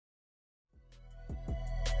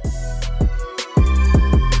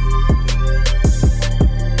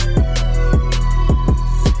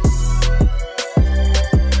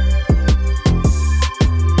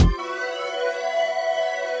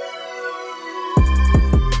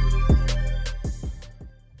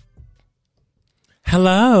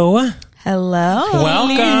Hello. Hello.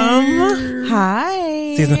 Welcome.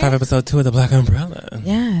 Hi. Season 5, episode 2 of The Black Umbrella.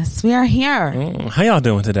 Yes, we are here. How y'all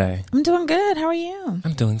doing today? I'm doing good. How are you?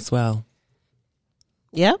 I'm doing swell.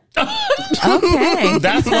 Yep. Okay.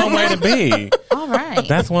 That's one way to be. All right.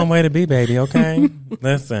 That's one way to be, baby, okay?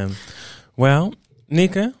 Listen. Well,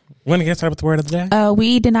 Nika, want to get started with the word of the day?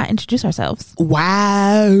 We did not introduce ourselves.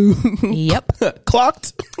 Wow. Yep.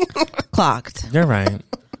 Clocked. Clocked. You're right. You're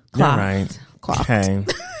Clocked. right. Clocked. Okay.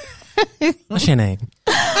 What's your name?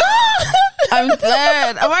 I'm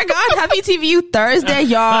dead. Oh my God. Happy TVU Thursday,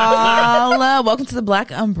 y'all. Welcome to the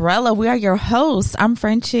Black Umbrella. We are your hosts. I'm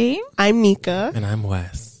Frenchie. I'm Nika. And I'm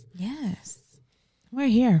Wes. Yes. We're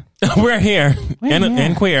here. We're here. We're and, here.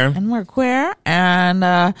 and queer. And we're queer.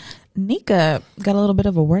 And Nika got a little bit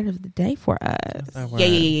of a word of the day for us.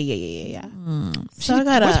 Yeah. So I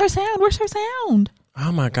got Where's her sound? Where's her sound?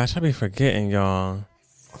 Oh my gosh, I be forgetting, y'all.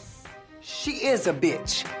 She is a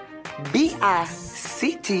bitch.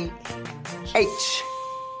 B-I-C-T-H.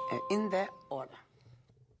 And in that order.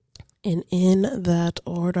 And in that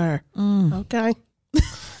order. Okay.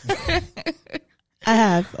 I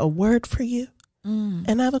have a word for you.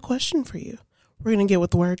 And I have a question for you. We're going to get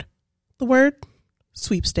with the word. The word,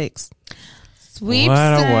 sweepstakes. Sweepstakes.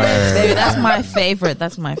 What a word. Baby, that's my favorite.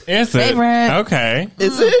 That's my Is favorite. it? Okay.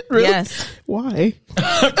 Is it? Really? Yes. Why?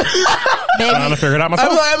 I'm Baby, trying to figure it out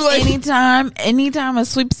myself. I'm like, anytime a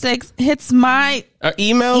sweepstakes hits my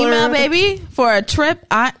email email, her. baby, for a trip,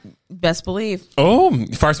 I best believe Oh,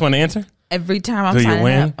 first one to answer? every time I'm Do you signing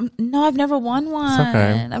win? up. No, I've never won one. It's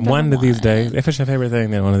okay. I've never One of these won. days. If it's your favorite thing,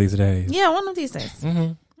 then one of these days. Yeah, one of these days.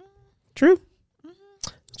 True.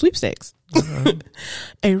 Sweepstakes.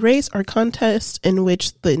 A race or contest in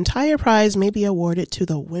which the entire prize may be awarded to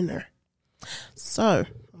the winner. So,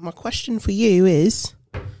 my question for you is,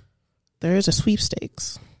 there is a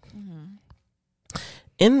sweepstakes.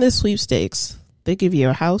 In this sweepstakes, they give you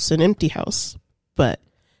a house, an empty house, but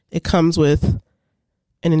it comes with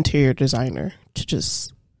an interior designer to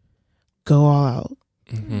just go all out.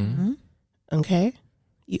 Okay?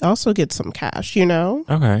 You also get some cash, you know?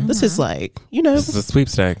 Okay. This is like, you know, This is a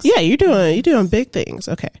sweepstakes. yeah, you're doing big things.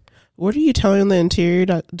 Okay. What are you telling the interior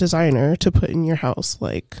designer to put in your house?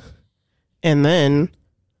 Like, and then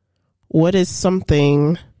what is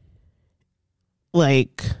something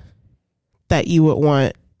like that you would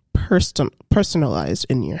want personalized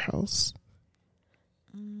in your house?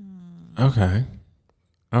 Okay.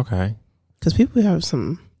 Okay. Because people have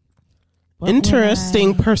some What interesting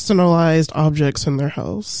would I- personalized objects in their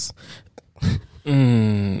house.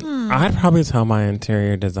 I'd probably tell my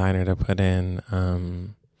interior designer to put in,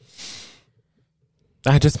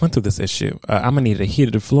 I just went through this issue. I'm going to need a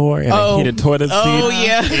heated floor and a heated toilet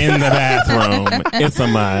seat in the bathroom. It's a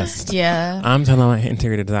must. Yeah. I'm telling my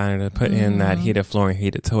interior designer to put in that heated floor and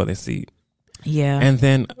heated toilet seat. Yeah. And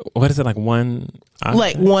then, what is it, like one?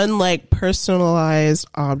 Like one like personalized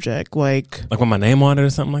object, like with my name on it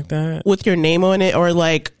or something like that? with your name on it, or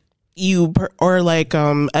like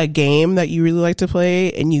a game that you really like to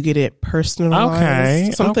play and you get it personalized.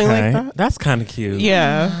 Okay. Something okay. like that. That's kind of cute.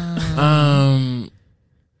 Yeah.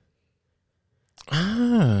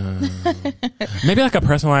 Maybe like a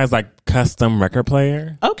personalized, like custom record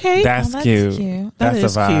player. Okay. That's, that's cute. cute. That That's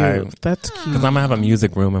is a vibe. cute. That's cute. Because I'm gonna have a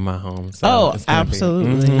music room in my home. So Oh, it's gonna be-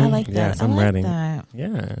 absolutely. I like that. Yes, I I'm like ready. that.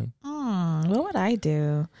 Yeah. What would I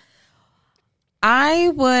do? I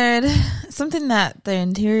would, something that the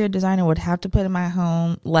interior designer would have to put in my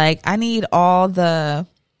home. Like, I need all the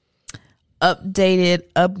upgraded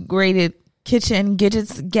kitchen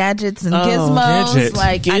gadgets, and gizmos. gadgets.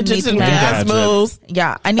 Like, Gadgets I and need that. gizmos.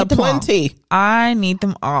 Yeah, I need them Aplenty. all. I need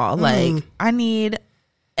them all. Like, I need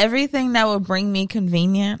everything that would bring me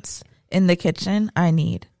convenience in the kitchen. I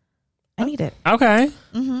need it. Okay.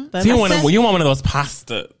 That's So you want one of those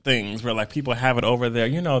pasta things where like people have it over there.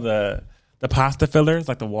 You know the pasta fillers,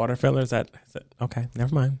 like the water fillers. Okay,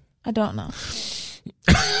 never mind. I don't know.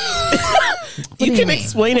 you do you can mean?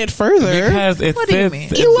 explain it further. Because it What do you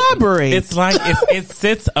sits. mean? Elaborate. It's like it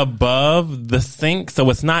sits above the sink, so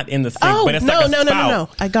it's not in the sink, but it's like a spout no.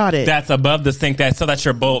 I got it. that's above the sink. So that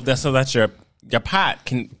your bowl, so that your pot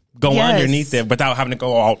can go Yes. underneath it without having to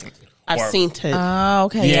go all. I've seen it. Oh,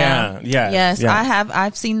 okay. Yeah, Yeah. yes, Yes. yes.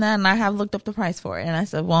 I've seen that and I have looked up the price for it. And I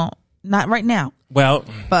said, well, not right now, Well,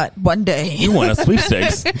 but one day. you want a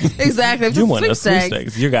sweepstakes. Exactly. It's You a want a sweepstakes.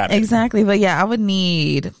 sweepstakes. You got it. Exactly. But yeah, I would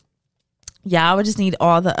just need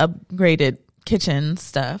all the upgraded kitchen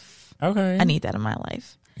stuff. Okay. I need that in my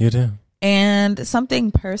life. You do. And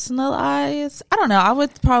something personalized. I don't know. I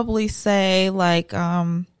would probably say like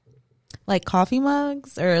like coffee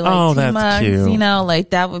mugs or like Oh, tea that's mugs. cute. You know, like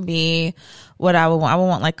that would be what I would want. I would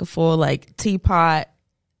want like a full like teapot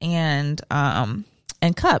and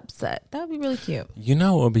cup set. That would be really cute. You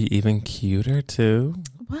know what would be even cuter too?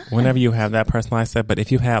 What? Whenever you have that personalized set, but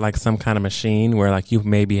if you had like some kind of machine where like you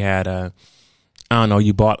maybe had I don't know,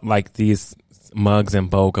 you bought like these mugs in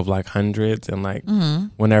bulk of like hundreds, and like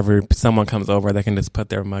whenever someone comes over, they can just put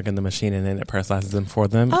their mug in the machine and then it personalizes them for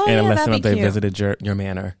them, Oh, and it yeah, lets them know that'd be they cute. visited your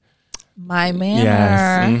manor. My manor.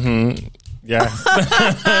 Yes. Yes.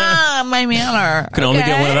 My manor. Can only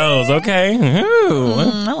get one of those. Okay. Ooh.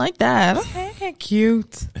 I like that. Okay,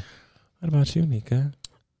 cute. What about you, Nika?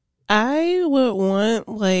 I would want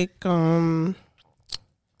like I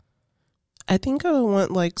think I would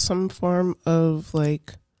want like some form of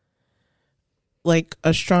like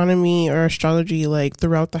astronomy or astrology like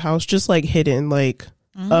throughout the house, just like hidden, like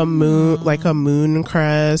a moon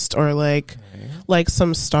crest, or like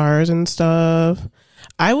some stars and stuff.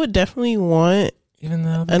 I would definitely want Even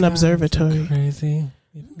though an observatory. crazy.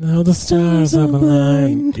 Even though the stars are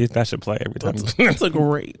blind. That should play every time. That's a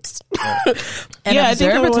great. An I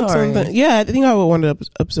think I would want observatory. something. Yeah, I think I would want an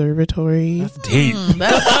observatory. That's deep.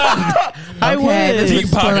 I would.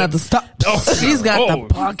 Deep pockets. She's got Oh.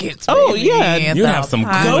 the pockets. Oh, baby. yeah. You have some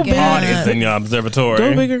Pockets. good bodies in your observatory.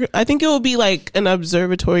 Go bigger. I think it will be like an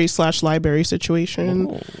observatory / library situation.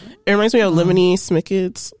 It reminds me of Lemony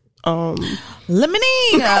Snicket's.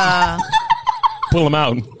 Lemonade. Pull them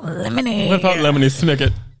out. Lemonade. What about Lemony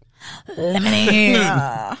Snicket?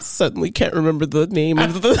 Lemonade. Suddenly can't remember the name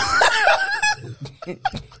of the.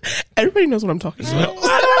 Everybody knows what I'm talking about.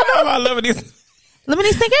 I don't know about Lemony.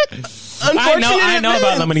 Lemony Snicket? I know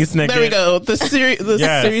about Lemony Snicket. There we go. The series,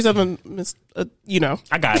 Yes. series of you know,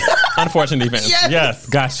 I got it. Unfortunate events. Yes,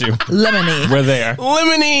 got you. Lemony. We're there.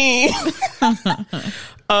 Lemony.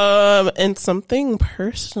 And something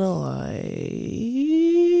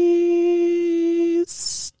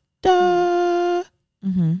personalized.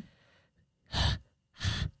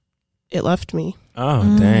 It left me. Oh,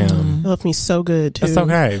 damn. It left me so good too. That's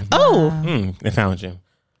okay. Oh. They found you.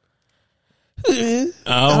 Maybe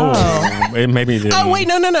it didn't. Oh wait,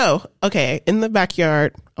 no. Okay, in the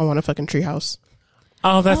backyard, I want a fucking treehouse.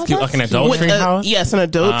 Oh, that's cute. Like an adult tree house? Yes, an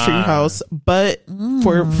adult tree house, but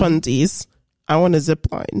for funsies, I want a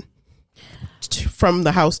zip line from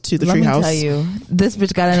the house to the Let tree me house. tell you, this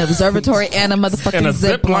bitch got an observatory and a motherfucking And a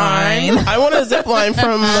zip zip line. I want a zip line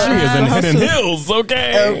from She is in the house Hidden to- Hills.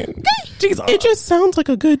 Okay. Jesus. It just sounds like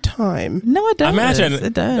a good time. No, it does.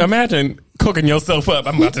 It does. Imagine cooking yourself up.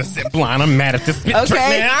 I'm about to zip line. I'm mad at this bitch Okay.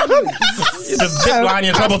 right now. You just zip line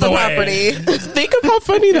your troubles away. Think of how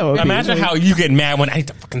funny that would be. Imagine how you get mad when I need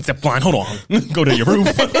to fucking zip line. Hold on. Go to your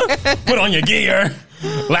roof. Put on your gear.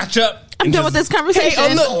 Latch up. I'm done with this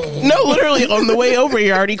conversation. literally on the way over,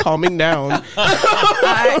 you're already calming down.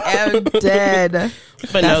 I am dead.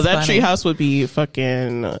 But no, that funny. tree house would be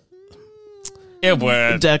fucking It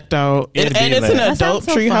would. decked out. It'd And be it's lit. an That adult sounds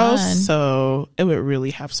so tree fun. house, so it would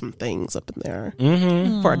really have some things up in there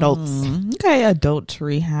for adults. Okay, adult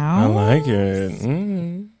tree I house. like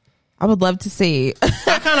it. I would love to see.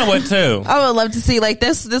 I kind of would too. I would love to see like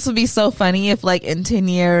this. This would be so funny if like in 10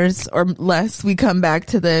 years or less we come back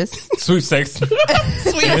to this. Sweepstakes. And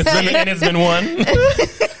it's been won.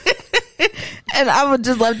 And I would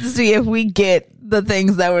just love to see if we get the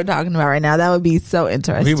things that we're talking about right now. That would be so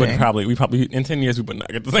interesting. We probably in 10 years we would not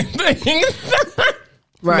get the same thing.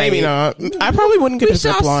 right. Maybe not. I probably wouldn't get We a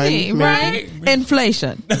zip shall line. see, maybe. right?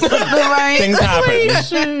 Inflation. right? Things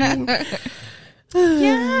happen.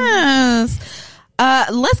 Yes.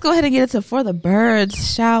 Let's go ahead and get into For the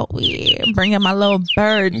Birds, shall we? Bring in my little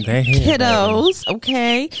bird They here, kiddos,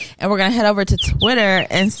 okay? And we're going to head over to Twitter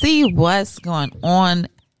and see what's going on.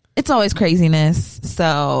 It's always craziness.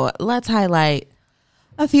 So let's highlight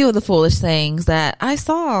a few of the foolish things that I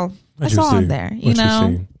saw. On there, you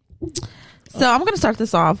know? So I'm going to start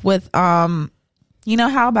this off with, how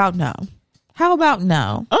about no? How about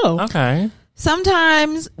no? Oh, Okay.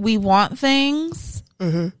 Sometimes we want things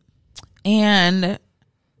and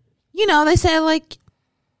they say like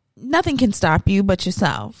nothing can stop you but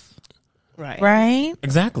yourself, right?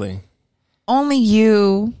 Exactly. Only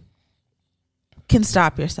you can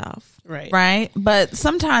stop yourself, right. But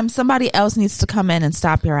sometimes somebody else needs to come in and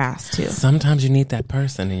stop your ass too. Sometimes you need that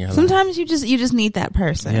person in your life. Sometimes you just need that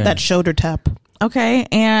person. Yeah. That shoulder tap. Okay,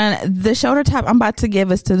 and the shoulder tap I'm about to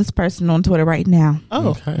give is to this person on Twitter right now.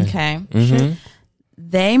 Oh, Okay. Mm-hmm.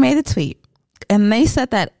 They made a tweet and they said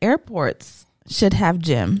that airports should have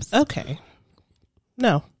gyms. okay.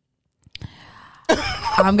 No.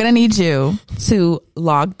 I'm gonna need you to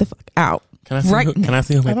log the fuck out. Can I see Right who, can I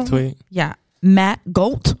see who made the tweet? Yeah, Matt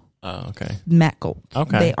Golt Oh, okay. Matt Gold.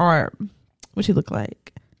 Okay. They are. What you look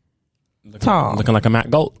like? Tall. Looking like a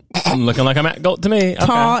Matt Goat. Looking like a Matt Goat to me. Okay.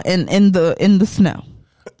 Tall and in the snow.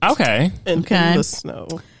 Okay. In the snow.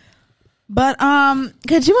 But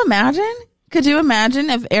could you imagine? Could you imagine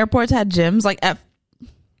if airports had gyms like at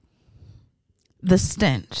the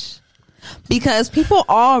stench? Because people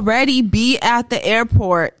already be at the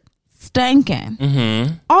airport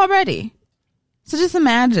stinking already. So just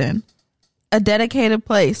imagine a dedicated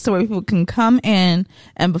place to where people can come in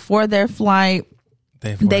and before their flight,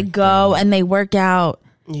 they go and they work out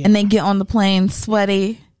and they get on the plane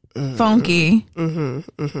sweaty, funky, and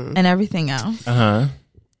everything else.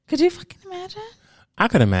 Could you fucking imagine? I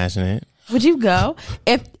could imagine it. Would you go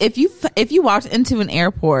if you walked into an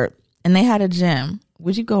airport and they had a gym?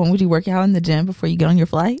 Would you go and would you work out in the gym before you get on your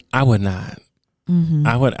flight? I would not.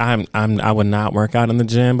 I would not work out in the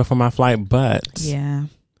gym before my flight, but yeah,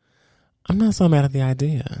 I'm not so mad at the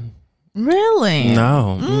idea. Really?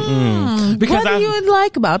 No. Because what do you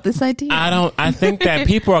like about this idea? I think that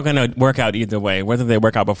people are going to work out either way, whether they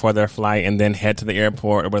work out before their flight and then head to the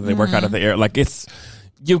airport or whether they work out at the air. Like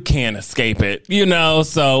you can't escape it,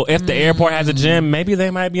 So if the airport has a gym, maybe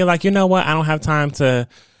they might be like, you know what? I don't have time to,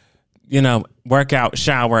 work out,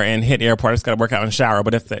 shower, and hit airport. I just got to work out and shower.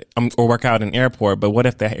 But if or work out in airport. But what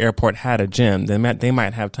if the airport had a gym? Then they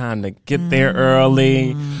might have time to get there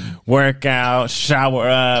early, work out, shower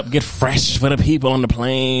up, get fresh for the people on the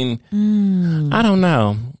plane. I don't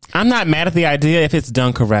know. I'm not mad at the idea if it's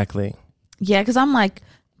done correctly. Yeah, because I'm like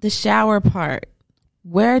the shower part.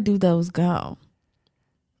 Where do those go?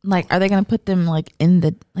 Like, are they going to put them in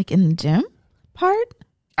the gym part?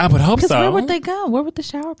 I would hope so. Where would they go? Where would the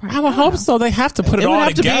shower part I would hope so. They have to put it all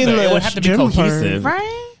together. It would have to be cohesive.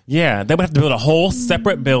 Right? Yeah. They would have to build a whole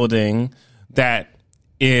separate building that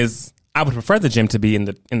is, I would prefer the gym to be in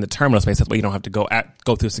the terminal space. That's why you don't have to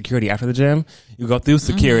go through security after the gym. You go through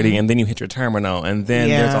security and then you hit your terminal. And then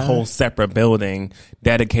there's a whole separate building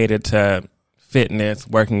dedicated to fitness,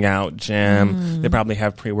 working out, gym. They probably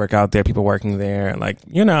have pre-workout there, people working there.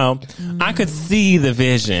 I could see the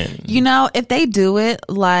vision. If they do it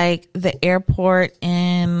like the airport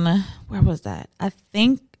in, where was that? I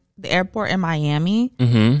think the airport in Miami,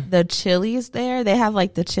 the Chili's there, they have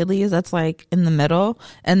the Chili's that's in the middle.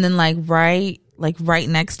 And then right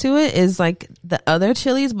next to it is the other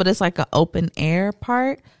Chili's, but it's an open air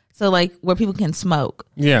part. So where people can smoke.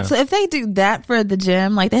 Yeah. So if they do that for the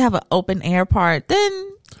gym, they have an open air part,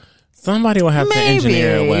 then somebody will have to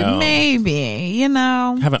engineer it well. Maybe,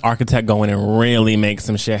 have an architect go in and really make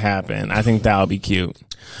some shit happen. I think that would be cute.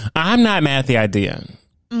 I'm not mad at the idea.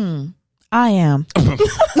 I am.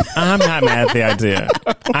 I'm not mad at the idea.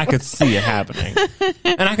 I could see it happening,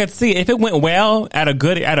 and I could see if it went well at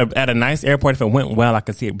a nice airport. If it went well, I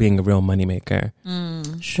could see it being a real moneymaker.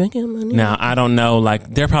 Money. Now I don't know.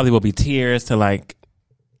 There probably will be tiers to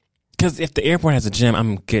because if the airport has a gym,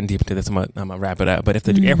 I'm getting deep into this. I'm gonna wrap it up. But if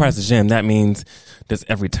the airport has a gym, that means does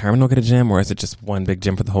every terminal get a gym, or is it just one big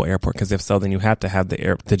gym for the whole airport? Because if so, then you have to have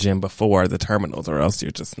the gym before the terminals, or else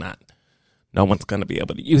you're just not. No one's going to be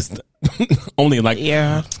able to use them. Only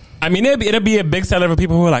yeah. I mean, it'll be a big seller for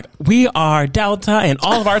people who are like, we are Delta and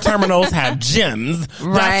all of our terminals have gyms.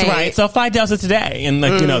 Right. That's right. So fly Delta today. And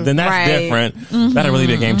then that's different. That'll really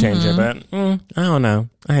be a game changer. But I don't know.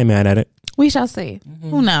 I ain't mad at it. We shall see.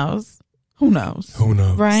 Who knows? Who knows?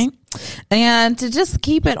 Right? And to just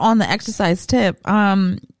keep it on the exercise tip,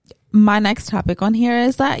 my next topic on here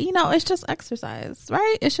is that, it's just exercise,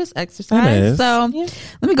 right? It's just exercise. So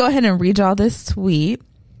let me go ahead and read y'all this tweet.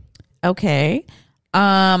 Okay.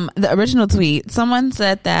 The original tweet, someone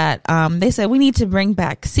said that, they said we need to bring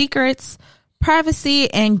back secrets, privacy,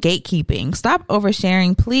 and gatekeeping. Stop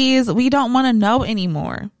oversharing, please. We don't want to know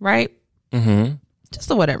anymore. Right? Just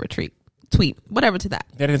a whatever tweet, whatever to that.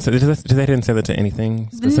 They didn't say that to anything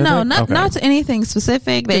specific? No, not to anything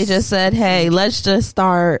specific. They just said, hey, let's just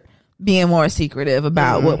start being more secretive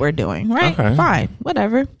about what we're doing. Right? Okay. Fine.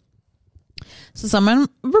 Whatever. So someone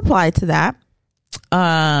replied to that.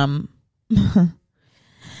 And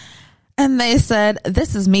they said,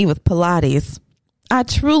 this is me with Pilates. I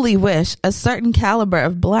truly wish a certain caliber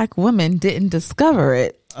of black women didn't discover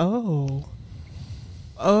it. Oh,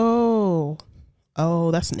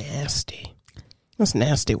 that's nasty. That's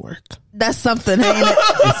nasty work. That's something, ain't it?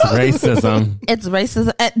 It's racism. It's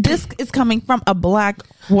racism. This is coming from a black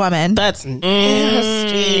woman. That's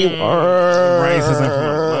nasty work. Racism from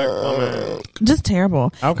a black woman. Just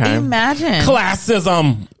terrible. Okay. Imagine.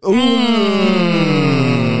 Classism.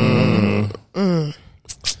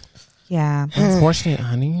 Yeah. Unfortunate,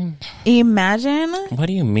 honey. Imagine What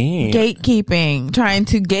do you mean? gatekeeping, trying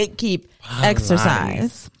to gatekeep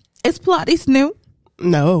exercise. Is Pilates new?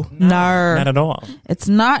 No. No. Not at all. It's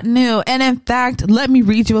not new. And in fact, let me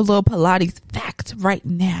read you a little Pilates fact right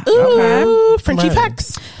now. Ooh, Frenchie Come on.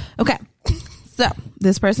 facts. Okay. So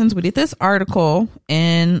this person tweeted this article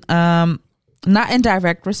in not in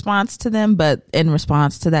direct response to them, but in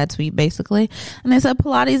response to that tweet, basically. And they said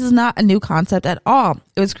Pilates is not a new concept at all.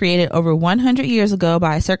 It was created over 100 years ago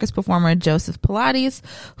by circus performer Joseph Pilates,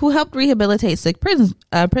 who helped rehabilitate sick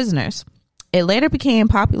prisoners. It later became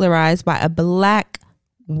popularized by a black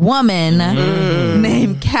woman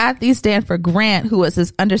named Kathy Stanford Grant, who was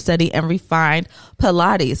his understudy and refined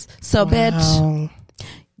Pilates. So, bitch,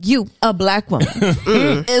 you, a black woman,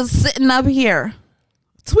 is sitting up here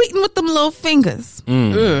tweeting with them little fingers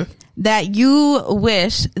that you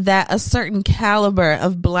wish that a certain caliber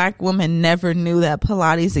of black woman never knew that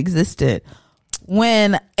Pilates existed,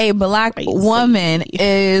 when a black woman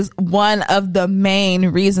is one of the main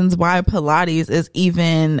reasons why Pilates is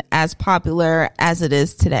even as popular as it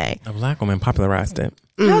is today. A black woman popularized it.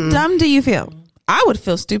 How dumb do you feel? I would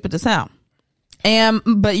feel stupid as hell.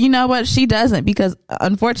 But you know what? She doesn't, because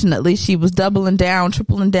unfortunately she was doubling down,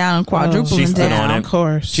 tripling down, and quadrupling She stood down. on it. Of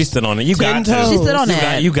course. She stood on it. You got to. toes. She stood on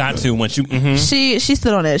it. You got to once you. She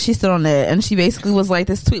stood on it. She stood on it, and she basically was like,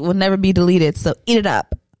 "This tweet will never be deleted, so eat it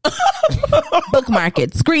up." Bookmark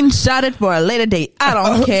it, screenshot it for a later date. I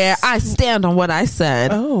don't care. I stand on what I said.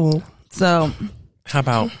 Oh. So How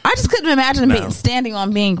about I just couldn't imagine No. standing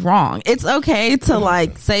on being wrong. It's okay to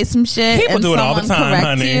like say some shit People and do it all the someone time, correct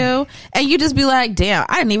honey. you, and you just be like, "Damn,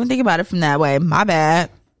 I didn't even think about it from that way. My bad.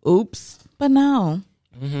 Oops." But no,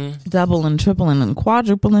 doubling, tripling, and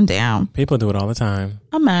quadrupling down. people do it all the time?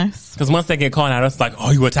 A mess. Because once they get caught out, it's like,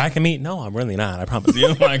 oh, you attacking me? No, I'm really not. I promise you.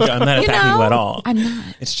 Like, I'm not attacking you at all. I'm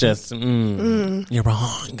not. It's just, you're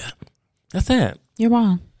wrong. That's it. You're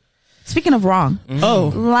wrong. Speaking of wrong,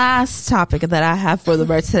 last topic that I have for the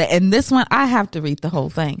birds today, and this one I have to read the whole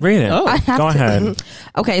thing. Read it. I have Go to. ahead.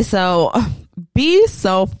 Okay, so be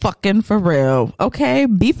so fucking for real. Okay,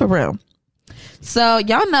 be for real. So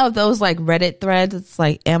y'all know those like Reddit threads? It's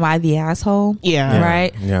like, "Am I the asshole?" Yeah.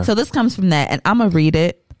 Right. Yeah. So this comes from that, and I'm gonna read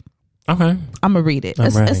it. Okay. I'm gonna read it. I'm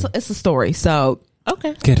It's, ready. it's a story. So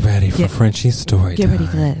Okay. Get ready for Frenchie's story. get ready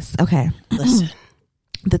for this. Okay. Listen.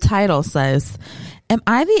 The title says, "Am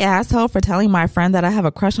I the asshole for telling my friend that I have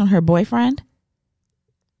a crush on her boyfriend?"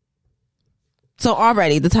 So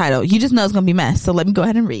already the title, you just know it's going to be mess. So let me go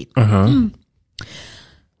ahead and read.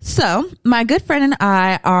 So my good friend and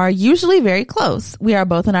I are usually very close. We are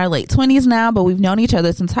both in our late 20s now, but we've known each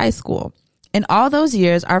other since high school. In all those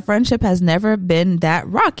years, our friendship has never been that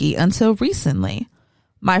rocky until recently.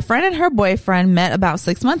 My friend and her boyfriend met about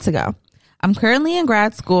 6 months ago. I'm currently in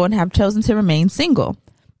grad school and have chosen to remain single.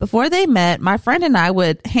 Before they met, my friend and I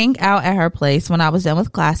would hang out at her place when I was done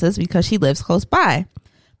with classes because she lives close by.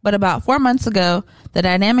 But about 4 months ago, the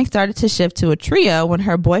dynamic started to shift to a trio when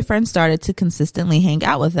her boyfriend started to consistently hang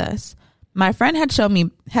out with us. My friend had shown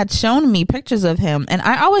me pictures of him, and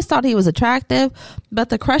I always thought he was attractive, but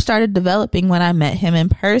the crush started developing when I met him in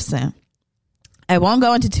person. I won't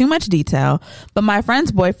go into too much detail, but my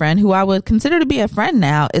friend's boyfriend, who I would consider to be a friend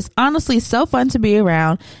now, is honestly so fun to be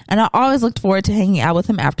around, and I always looked forward to hanging out with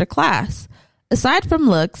him after class. Aside from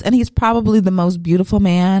looks, and he's probably the most beautiful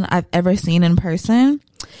man I've ever seen in person,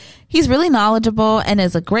 he's really knowledgeable and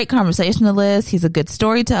is a great conversationalist. He's a good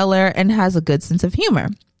storyteller and has a good sense of humor.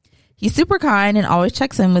 He's super kind and always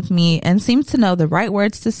checks in with me and seems to know the right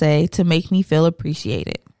words to say to make me feel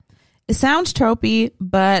appreciated. It sounds tropey,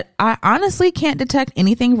 but I honestly can't detect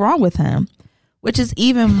anything wrong with him, which is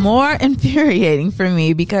even more infuriating for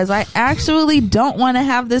me because I actually don't want to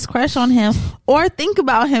have this crush on him or think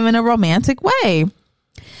about him in a romantic way.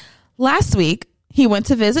 Last week, he went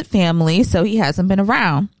to visit family, so he hasn't been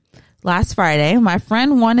around. Last Friday, my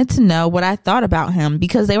friend wanted to know what I thought about him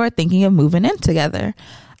because they were thinking of moving in together.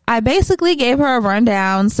 I basically gave her a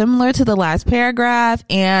rundown similar to the last paragraph,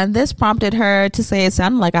 and this prompted her to say it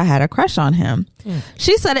sounded like I had a crush on him.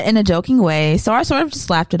 She said it in a joking way, so I sort of just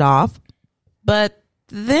laughed it off. But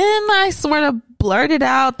then I sort of blurted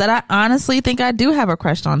out that I honestly think I do have a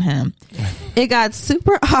crush on him. It got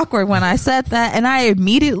super awkward when I said that, and I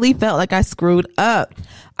immediately felt like I screwed up.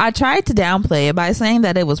 I tried to downplay it by saying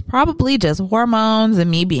that it was probably just hormones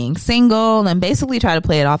and me being single, and basically try to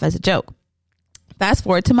play it off as a joke. Fast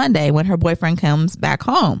forward to Monday when her boyfriend comes back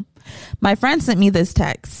home. My friend sent me this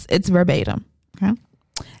text. It's verbatim. Okay.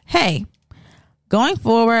 Hey, going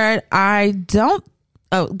forward, I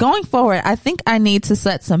think I need to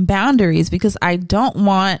set some boundaries because I don't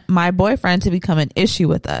want my boyfriend to become an issue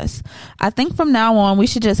with us. I think from now on, we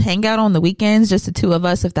should just hang out on the weekends, just the two of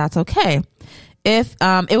us, if that's okay. If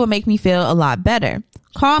it would make me feel a lot better.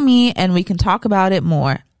 Call me and we can talk about it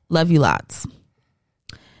more. Love you lots.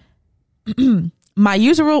 My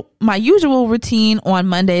usual routine on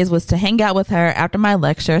Mondays was to hang out with her after my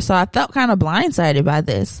lecture, so I felt kind of blindsided by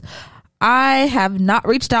this. I have not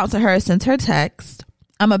reached out to her since her text.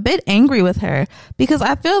 I'm a bit angry with her because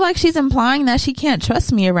I feel like she's implying that she can't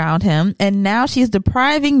trust me around him, and now she's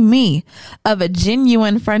depriving me of a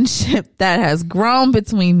genuine friendship that has grown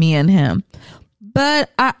between me and him.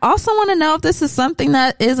 But I also want to know if this is something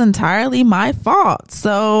that is entirely my fault.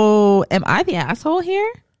 So am I the asshole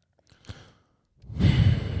here?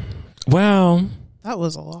 Well, That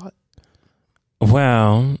was a lot.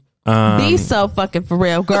 well, Be so fucking for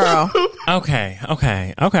real, girl. okay.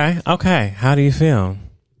 How do you feel?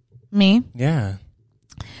 Me? Yeah.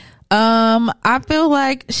 I feel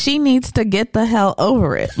like she needs to get the hell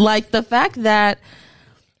over it. Like the fact that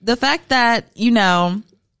you know,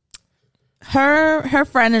 her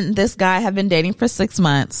friend and this guy have been dating for 6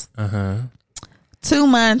 months. 2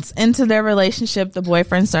 months into their relationship, the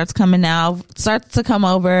boyfriend starts to come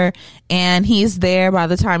over, and he's there by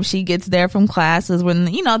the time she gets there from classes, when,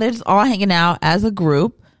 you know, they're just all hanging out as a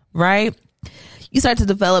group, right? You start to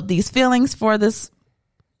develop these feelings for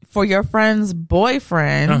your friend's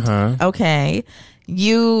boyfriend. Okay.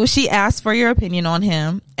 She asked for your opinion on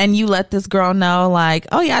him, and you let this girl know, like,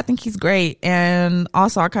 oh yeah, I think he's great, and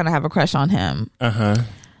also I kind of have a crush on him.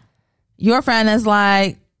 Your friend is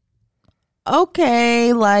like,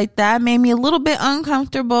 okay, like that made me a little bit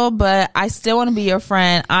uncomfortable, but I still want to be your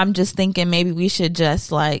friend. I'm just thinking maybe we should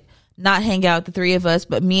just like not hang out, the three of us,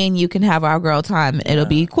 but me and you can have our girl time. It'll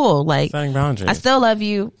be cool. Like, setting boundaries. I still love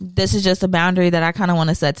you. This is just a boundary that I kind of want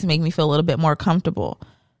to set to make me feel a little bit more comfortable.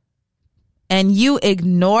 And you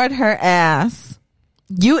ignored her ass.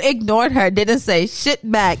 You ignored her, didn't say shit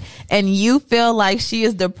back, and you feel like she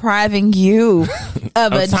is depriving you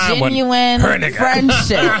of a genuine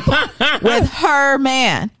friendship with her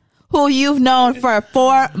man who you've known for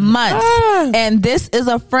 4 months. And this is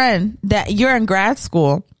a friend that you're in grad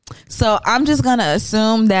school. So I'm just going to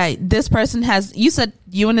assume that this person you said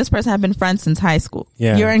you and this person have been friends since high school.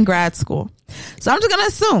 Yeah. You're in grad school. So I'm just going to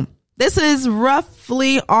assume this is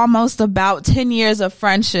roughly almost about 10 years of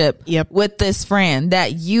friendship with this friend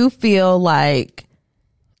that you feel like,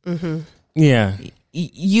 Yeah.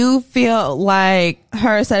 you feel like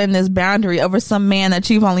her setting this boundary over some man that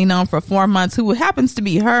you've only known for 4 months, who happens to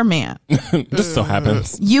be her man. Just so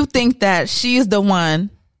happens. You think that she's the one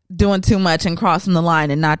doing too much and crossing the line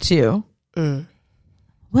and not you.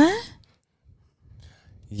 What?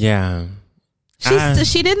 Yeah.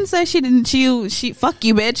 She didn't say she fuck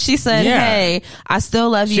you, bitch. She said, hey, I still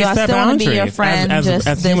love you. I still want to be your friend. As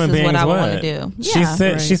this human is beings what I would. want to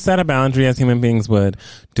do. She set a boundary as human beings would.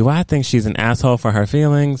 Do I think she's an asshole for her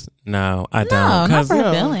feelings? No, I don't. No, not for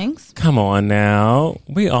her feelings. Come on now.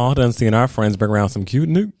 We all done seen our friends bring around some cute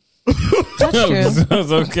new. That's true.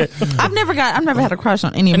 It's okay. I've never had a crush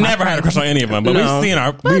on any of my Never had a friends. crush on any of them, but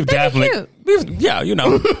we've definitely, you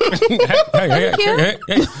know.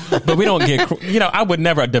 hey. But we don't get, I would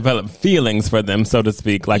never develop feelings for them, so to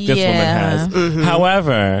speak, like this woman has.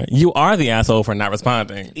 However, you are the asshole for not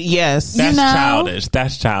responding. Yes. That's childish.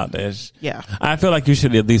 That's childish. Yeah. I feel like you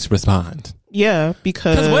should at least respond. Yeah,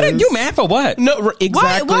 because what are you mad for? What? No,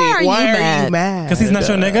 exactly. Why are you mad? Because he's not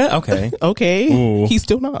your nigga? Okay. Okay. Ooh. He's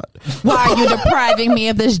still not. Why are you depriving me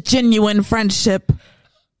of this genuine friendship?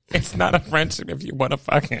 It's not a friendship if you want to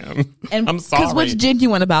fuck him. And I'm sorry. Because what's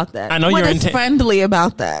genuine about that? I know what your is friendly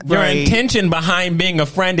about that? Your intention behind being a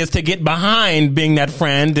friend is to get behind being that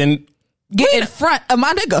friend and get in front of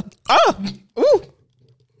my nigga. Oh, ooh.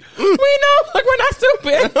 We know, like, we're not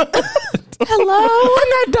stupid. Hello, I'm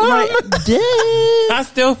not dumb. Right. I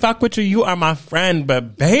still fuck with you. You are my friend,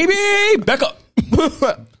 but baby, back up.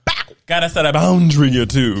 Gotta set a boundary or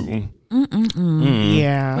two.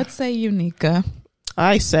 Yeah. What say you, Nika?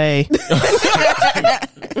 I say.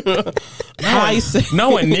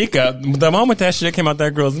 Knowing Nika, the moment that shit came out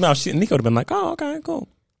that girl's mouth, Nika would have been like, oh, okay, cool.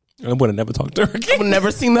 I would have never talked to her again. I would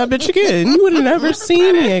never seen that bitch again. You would have never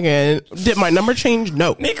seen me again. Did my number change?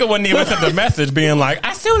 No. Nika wouldn't even send the message being like,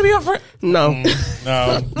 I still want to be your friend. No.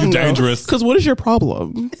 No. You're dangerous. Because what is your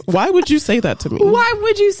problem? Why would you say that to me? Why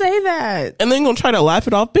would you say that? And then gonna try to laugh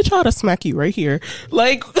it off. Bitch, I ought to smack you right here.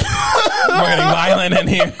 Like, we're getting violent in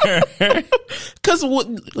here. Because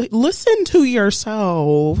listen to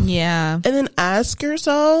yourself. Yeah. And then ask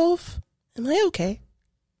yourself, am I okay?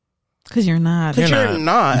 Because you're not. Because you're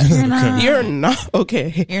not. You're not. You're not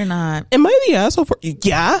okay. You're not. Am I the asshole for?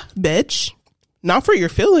 Yeah, bitch. Not for your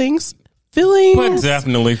feelings. feelings. But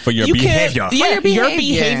definitely for your You can't- behavior. Yeah, For your your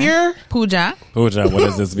behavior. Pooja. Pooja, what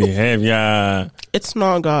is this behavior? It's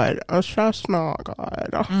not good. It's just not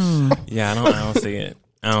good. Yeah, I don't see it.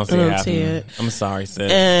 I don't see I it don't see happening. it. I'm sorry,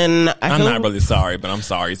 sis. And I'm not really sorry, but I'm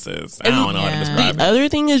sorry, sis. I don't know how to describe The it. other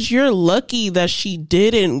thing is, you're lucky that she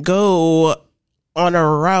didn't go on a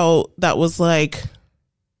route that was like,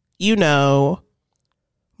 you know,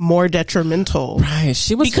 more detrimental. Right,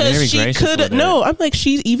 she was very Because she gracious could with it. no, I'm like,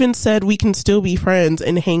 she even said we can still be friends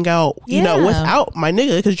and hang out, you know, Yeah. without my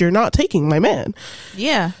nigga because you're not taking my man.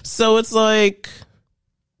 Yeah. So it's like,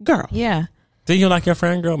 girl, Yeah. Do you like your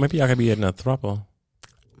friend, girl? Maybe y'all could be in a throuple.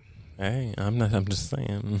 Hey, I'm just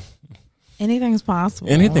saying. Anything's possible.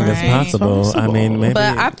 Anything is right? possible. I mean, maybe.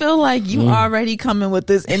 But I feel like you already coming with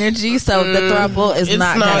this energy, so the throuble is it's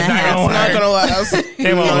not gonna happen. It's not gonna last. It won't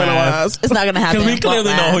It's not gonna last. It's not gonna happen. Because we clearly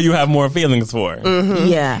know who you have more feelings for.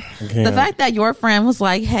 Yeah. Okay. The fact that your friend was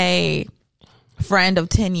like, "Hey, friend of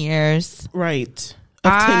 10 years, Right.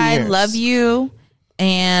 Of 10 I years. love you,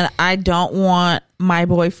 and I don't want my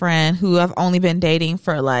boyfriend, who I've only been dating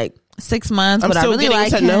for like 6 months, I'm but I still really getting like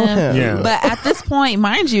to him. know him. Yeah. But at this point,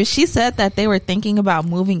 mind you, she said that they were thinking about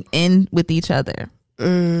moving in with each other.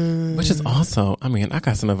 Which is also, I mean, I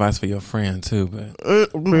got some advice for your friend too, but Yeah.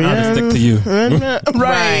 I'll just stick to you.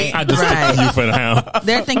 Right. I'll just stick to you for now.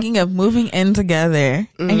 They're thinking of moving in together,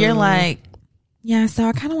 and you're like, yeah, so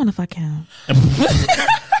I kind of want to fuck him.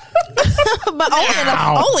 But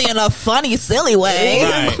only in a funny, silly way.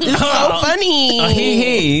 Right. It's so funny.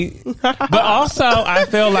 He. But also, I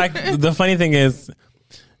feel like the funny thing is,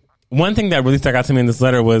 one thing that really stuck out to me in this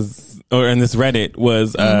letter was, or in this Reddit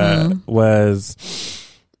was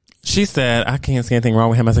she said, I can't see anything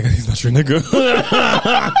wrong with him. I was like, he's not your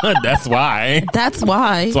nigga. That's why. That's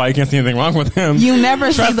why. That's why you can't see anything wrong with him. You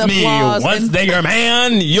never Trust see the me, flaws. once they're your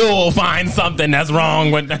man, you'll find something that's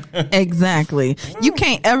wrong with them. Exactly. You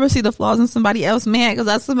can't ever see the flaws in somebody else's man because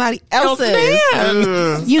that's somebody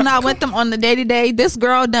else's. You not with them on the day to day. This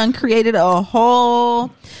girl done created a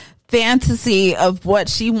whole fantasy of what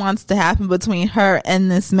she wants to happen between her and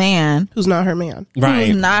this man Who's not her man. Right.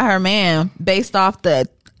 who's not her man, based off the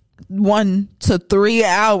 1 to 3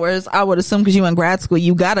 hours. I would assume because you in grad school,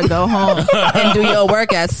 you gotta go home and do your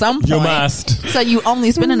work at some point. You must. So you only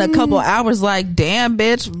spending a couple hours. Like, damn,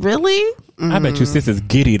 bitch, really? I bet you sis is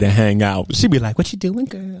giddy to hang out. She be like, what you doing,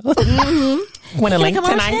 girl? Want to link Come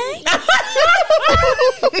on, tonight?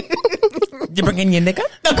 You bringing your nigga?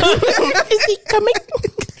 Is he coming?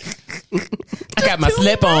 I got my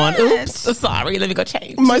slip on. Oops, sorry. Let me go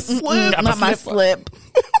change. My slip. Got Not my slip.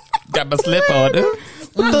 Got my slip on. Oops.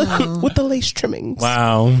 With the lace trimmings.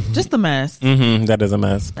 Wow. Just a mess. That is a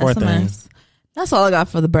mess. Poor That's a thing. mess. That's all I got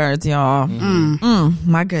for the birds, y'all.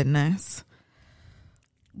 My goodness.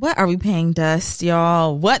 What are we paying dust,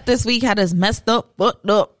 y'all? What this week had us messed up, fucked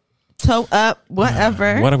up, toe up,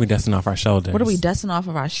 whatever. What are we dusting off our shoulders? What are we dusting off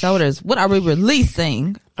of our shoulders? What are we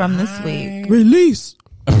releasing from this week? Release.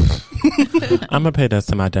 I'm gonna pay dust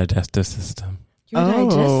to my digestive system. Your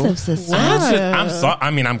digestive system. I'm sorry. I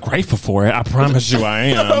mean, I'm grateful for it. I promise you, I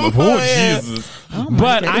am. Jesus.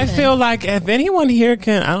 But I feel like if anyone here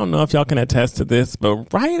can, I don't know if y'all can attest to this,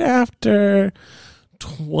 but right after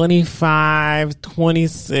 25,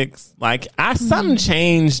 26, like something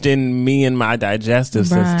changed in me and my digestive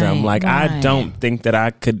system. Like I don't think that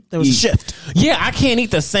I could. There was a shift. Yeah, I can't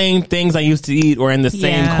eat the same things I used to eat or in the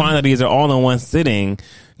same quantities or all in one sitting,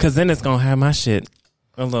 because then it's gonna have my shit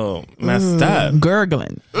a little messed up.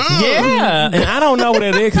 Gurgling. Yeah, and I don't know what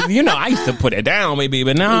it is, 'cause, you know, I used to put it down maybe,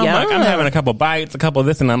 but now I'm like, I'm having a couple bites, a couple of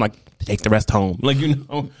this, and I'm like, take the rest home, like, you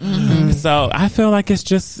know. So I feel like it's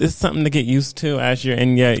something to get used to as you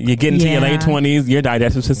get into your late 20s. Your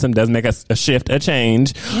digestive system does make a shift, a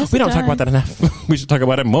change. Yes, we it don't talk does. about that enough. We should talk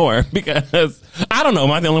about it more, because I don't know,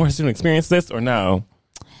 am I the only person who experienced this or no?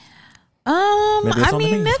 Maybe it's I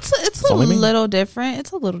only mean, me. it's a only me. little different.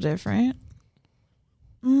 It's a little different.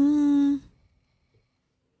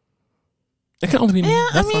 It can only be me. Yeah,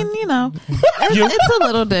 That's I mean, fine. you know, it's a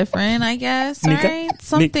little different, I guess. Nika? Right?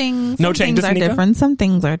 Some things, No some changes, things are Nika? different. Some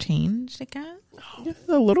things are changed, I guess.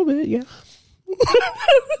 A little bit, yeah.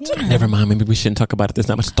 Never mind. Maybe we shouldn't talk about it. There's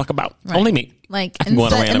not much to talk about. Right. Only me. Like I can go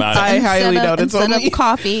on a rant about it. I highly doubt it's instead only- of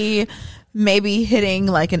coffee maybe hitting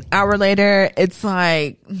like an hour later, it's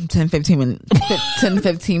like 10, 15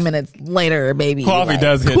 minutes later, baby. Coffee Like,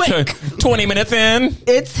 does hit quick. 20 minutes in.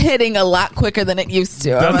 It's hitting a lot quicker than it used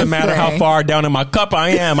to. I Doesn't must matter say. how far down in my cup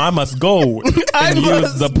I am. I must go I and use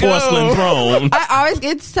must the go. porcelain throne. I always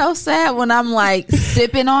get so sad when I'm like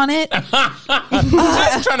sipping on it, Just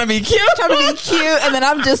trying to be cute. trying to be cute, and then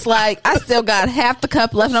I'm just like, I still got half the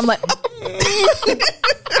cup left, and I'm like,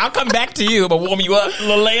 I'll come back to you, but warm you up a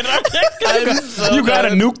little later. You gotta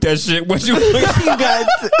nuke that shit. What you got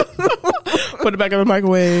put it back in the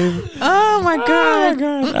microwave. Oh my god.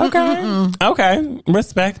 Okay.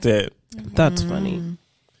 Respect it. That's funny.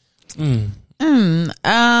 What am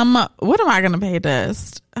I gonna pay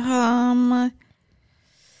Dust?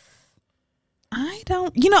 I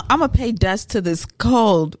don't. I'm gonna pay Dust to this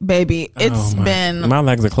cold, baby. It's been my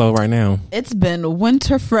legs are closed right now. It's been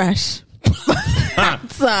winter fresh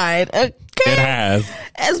outside. Okay? It has.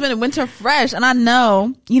 It's been winter fresh, and I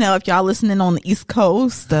know if y'all listening on the East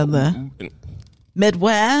Coast or the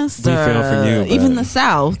Midwest, We or feel for you, but- even the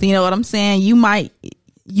South. You know what I'm saying? You might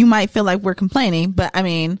feel like we're complaining, but I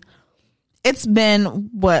mean, it's been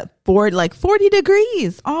 40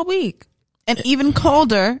 degrees all week, and even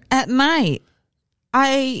colder at night.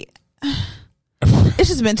 It's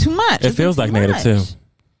just been too much. It feels like negative too.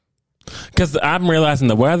 Because I'm realizing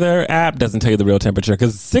the weather app doesn't tell you the real temperature.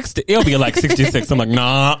 Because it'll be like 66. I'm like,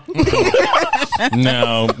 nah,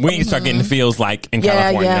 no. We need to start getting the feels like in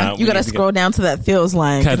California. Yeah. You got to scroll down to that feels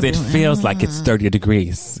like, because it feels like it's 30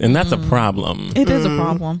 degrees, and that's a problem. It is a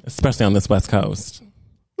problem, especially on this West Coast.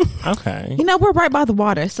 Okay, we're right by the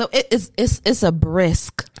water, so it's a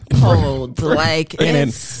brisk cold. Like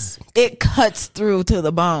it cuts through to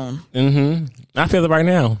the bone. Mm-hmm. I feel it right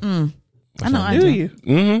now. I know. I do. You?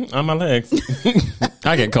 Mm-hmm. On my legs.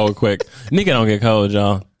 I get cold quick. Nika don't get cold,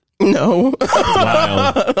 y'all. No.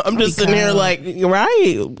 Wild. I'm just sitting here like,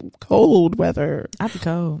 right, cold weather. I be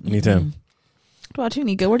cold. Me too. What about you,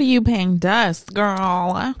 Nika? What are you paying Dust,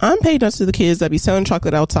 girl? I'm paying Dust to the kids that be selling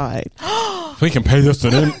chocolate outside. We can pay this to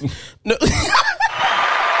them. No.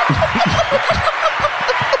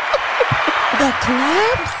 The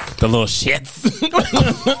claps? The little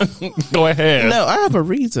shits. Go ahead. No, I have a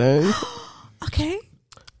reason. Okay.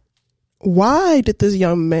 Why did this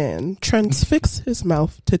young man transfix his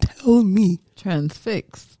mouth to tell me?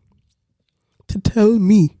 Transfix. To tell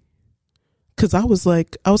me. Because I was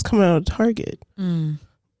coming out of Target. The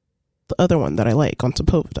other one that I like on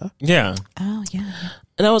Sepulveda. Yeah. Oh, yeah.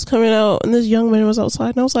 And I was coming out, and this young man was outside,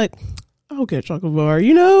 and I was like, I'll get a chocolate bar.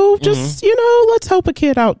 Just, let's help a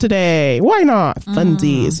kid out today. Why not?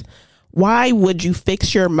 Funsies. Why would you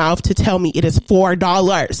fix your mouth to tell me it is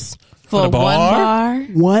 $4? For the bar? one bar?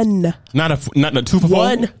 One. Not a 2 for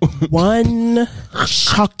 $4. One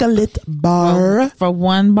chocolate bar. For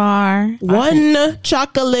one bar? One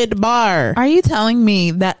chocolate bar. Are you telling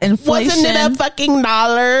me that inflation... Wasn't it a fucking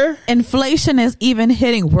dollar? Inflation is even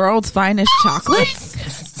hitting world's finest chocolates?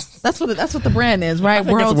 That's what the brand is, right?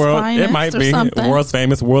 World's finest. It might or be something. world's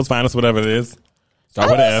famous, world's finest, whatever it is.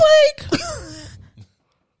 Start with I F. was like,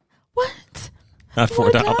 What? Not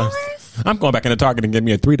 $4. I'm going back into Target and get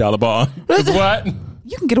me a $3 bar. 'Cause what?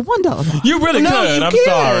 You can get a $1 bar. You really no, could. you I'm can.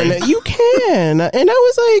 sorry. You can. And I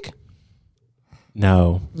was like,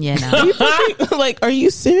 No. Yeah, no. like, are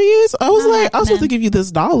you serious? I was like, I was happening. supposed to give you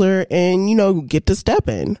this $1 and, get to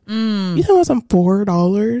stepping. You know, some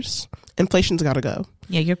 $4. Inflation's got to go.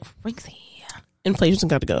 Yeah, you're crazy. Inflation's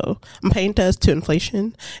got to go. I'm paying test to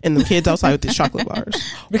inflation and the kids outside with these chocolate bars.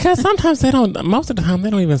 Because sometimes most of the time, they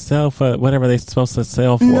don't even sell for whatever they're supposed to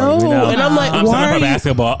sell for. No, And I'm like, I'm why signing are up for you-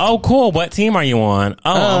 basketball. Oh, cool. What team are you on?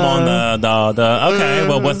 Oh, I'm on the okay.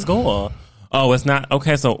 Well, what school? Oh, it's not.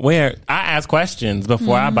 Okay, so where? I ask questions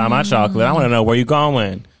before I buy my chocolate. I want to know where you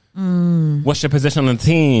going. What's your position on the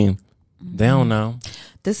team? They don't know.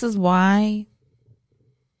 This is why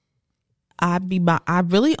I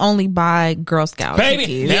really only buy Girl Scout Baby,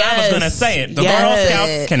 cookies. I was going to say it. The Yes. Girl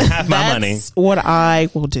Scouts can have my money. That's what I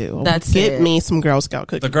will do. That's Get it. me some Girl Scout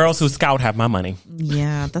cookies. The girls who scout have my money.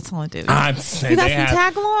 Yeah, that's all I do. I'm You saying got they some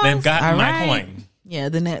have, tag-alongs? they've got All my right. coin. Yeah,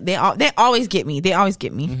 then they always get me. They always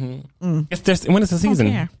get me. It's just, when is the season?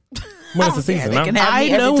 care. When is the I don't care. season? They can have I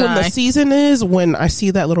me every know when the time. season is when I see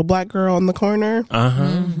that little black girl in the corner.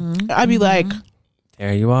 I'd be like,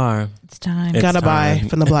 There you are. It's time. It's gotta buy time.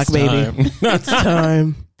 from the black It's baby. time. It's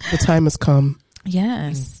time. The time has come.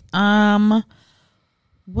 Yes.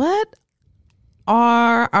 What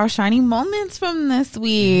are our shining moments from this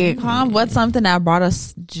week? Huh? What's something that brought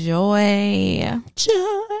us joy?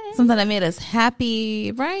 Something that made us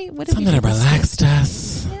happy, right? What did we Something that do this relaxed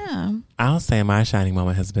us. week? Yeah. I'll say my shining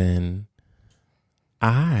moment has been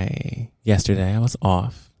yesterday I was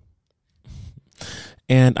off.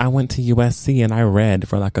 And I went to USC and I read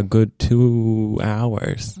for like a good 2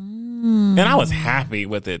 hours. And I was happy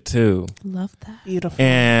with it too. Love that. Beautiful.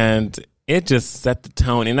 And it just set the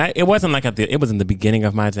tone. And it wasn't like it was in the beginning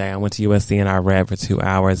of my day. I went to USC and I read for 2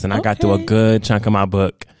 hours and I got through a good chunk of my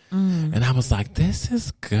book. And I was like, this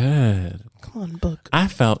is good. Come on, book. I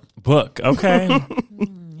felt book, okay?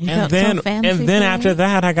 And then after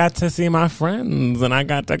that, I got to see my friends, and I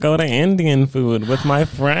got to go to Indian food with my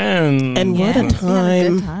friends. And what a Good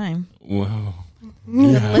time. time. Whoa.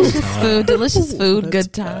 Delicious food,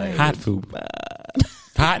 good time. Hot food.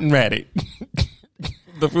 Hot and ready.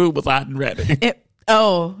 The food was hot and ready. Yeah.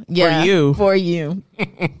 For you.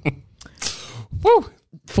 Woo.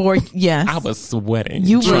 Yes. I was sweating.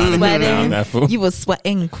 You were trying to get down that sweating. food. You was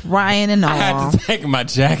sweating, crying, and all. I had to take my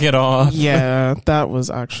jacket off. Yeah, that was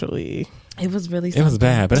actually. It was really. It was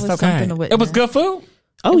bad, but It it's was okay. something to It was witness. good food.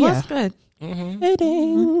 Oh, It yeah. was good.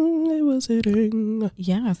 Hitting. It was hitting.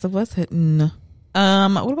 Yes, it was hitting.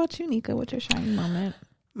 What about you, Nika? What's your shining moment?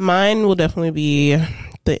 Mine will definitely be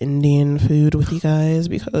the Indian food with you guys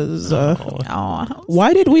because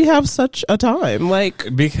why did we have such a time?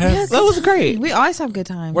 Like, Because that was great. We always have good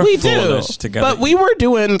times. we're We do, foolish together. but we were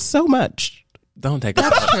doing so much. Don't take us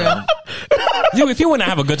That's out. true. If you want to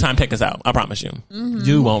have a good time, take us out. I promise you.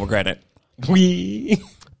 You won't regret it. We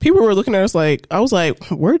People were looking at us like, I was like,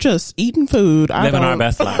 we're just eating food. living our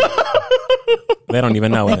best life. They don't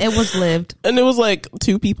even know And it. it was lived. And it was like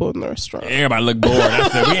 2 people in the restaurant. Everybody look bored. I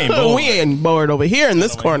said, we ain't bored. We ain't bored over here in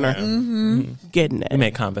this corner. Getting We it.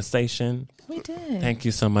 made conversation. We did. Thank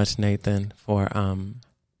you so much, Nathan, for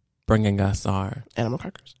bringing us our. Animal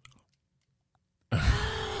crackers.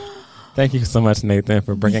 Thank you so much, Nathan,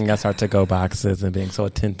 for bringing us our to-go boxes and being so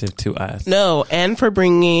attentive to us. No, and for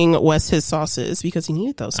bringing Wes his sauces because he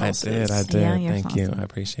needed those I sauces. did. Yeah, your Thank you. sauces. I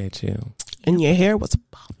appreciate you, And your hair was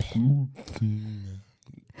popping.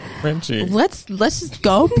 Frenchie. Let's just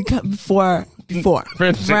go before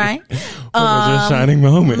Frenchie. right. What was your shining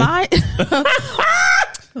moment?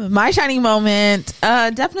 My shining moment,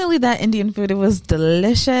 definitely that Indian food. It was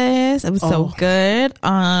delicious. It was so good.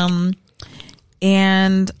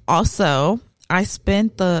 And also I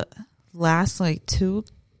spent the last like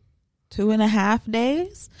 2.5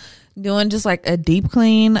 days doing just like a deep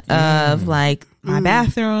clean of like my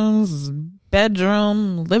bathrooms,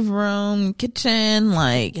 bedroom, living room, kitchen.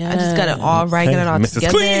 Like I just got it all right, got it all Mrs.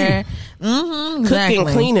 together. Clean. Mm-hmm, Cook and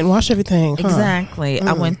clean and wash everything. Huh? Exactly.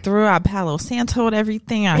 I went through. I Palo Santo'd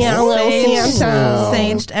everything. I Palo Santo.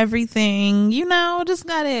 saged everything. You know, just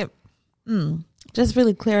got it. Just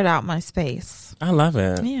really cleared out my space. I love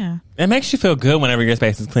it. Yeah. It makes you feel good whenever your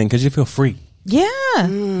space is clean because you feel free. Yeah.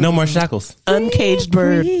 No more shackles. Uncaged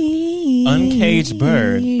bird. Uncaged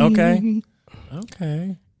bird. Okay.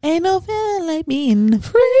 Okay. Ain't no feeling like being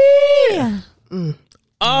free.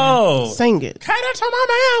 Oh. Sing it. Cater to my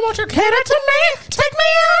man, won't you cater to me? Take me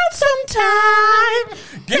out sometime.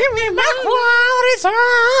 Give me my quality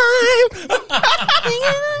time.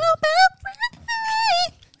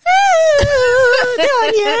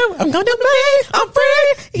 I'm gonna be, I'm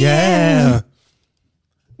free. Yeah.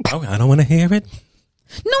 Oh, I don't want to hear it.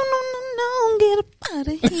 No, get up out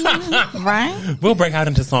of here. Right? We'll break out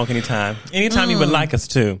into song anytime. Anytime you would like us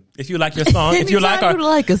to. If you like your song, if you like Anytime our, you'd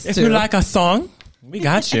like us if to. you like our song, we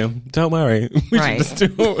got you. Don't worry. We Right. should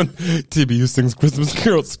just do TBU sings Christmas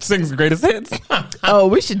carols, sings greatest hits. Oh,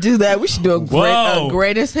 we should do that. We should do a Whoa.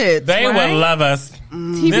 greatest hits. They right? would love us.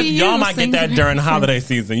 TBU Y'all might get sings that during greatest holiday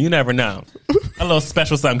season. You never know. A little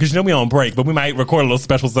special something. Because you know we on break, but we might record a little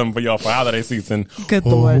special something for y'all for holiday season. Good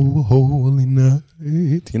Lord. Oh, holy night.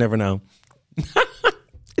 You never know.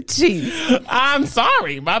 Jeez. I'm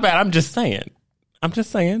sorry. My bad. I'm just saying.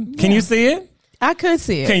 Can you see it? I could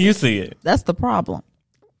see it. Can you see it? That's the problem.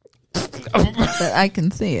 But I can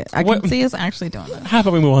see it. I can What- see us actually doing it. How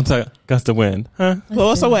about we move on to Gust of Wind? Huh? Blow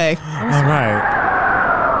us away. All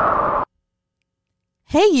right.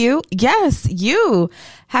 Hey, you. Yes, you.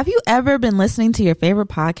 Have you ever been listening to your favorite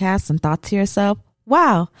podcast and thought to yourself,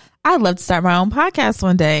 wow, I'd love to start my own podcast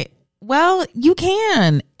one day? Well, you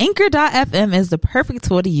can. Anchor.fm is the perfect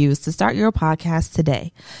tool to use to start your podcast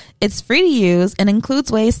today. It's free to use and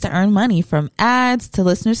includes ways to earn money from ads to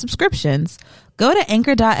listener subscriptions. Go to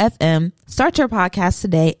Anchor.fm, start your podcast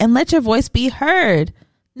today, and let your voice be heard.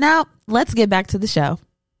 Now, let's get back to the show.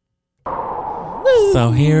 So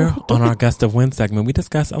here on our Gust of Wind segment, we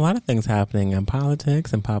discuss a lot of things happening in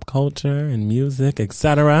politics and pop culture and music,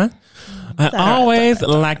 etc. I always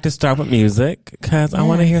like to start with music because I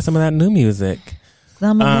want to hear some of that new music.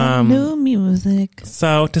 Some of that new music.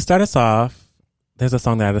 So to start us off, there's a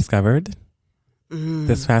song that I discovered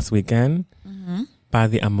this past weekend by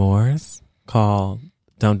the Amours called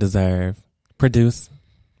 "Don't Deserve," produced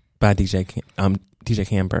by DJ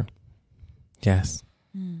Camber. Yes,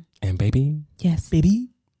 and baby. Yes. Baby.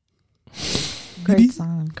 Great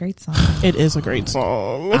song. Great song. It is a great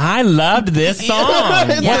song. I loved this song.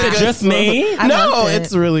 Was it just me? I No, loved it.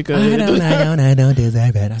 it's really I good. don't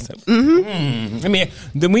deserve it. I said, I mean,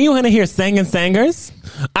 when you want to hear Singing Singers,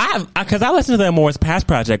 because I listened to the Amore's past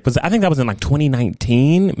project, but I think that was in like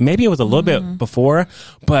 2019. Maybe it was a little bit before,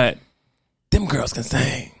 but them girls can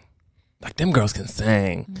sing. Like, them girls can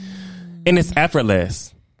sing. And it's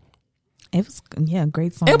effortless. It was,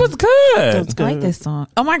 great song. It was good. I like this song.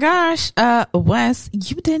 Oh my gosh, Wes,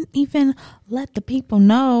 you didn't even let the people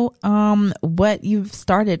know what you've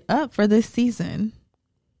started up for this season.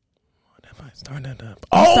 What have I started up?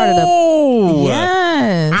 started Oh!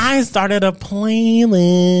 Yes. I started a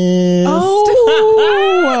playlist.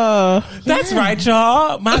 Oh, That's right,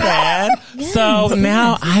 y'all. My bad. So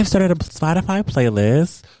now I've started a Spotify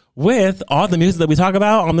playlist with all the music that we talk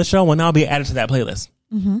about on the show will now be added to that playlist.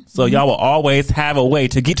 So y'all will always have a way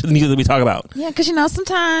to get to the music that we talk about. Yeah, because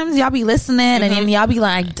sometimes y'all be listening and then y'all be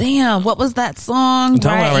like, damn, what was that song?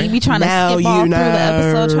 Don't right? worry. And you be trying Now to skip you all through the know.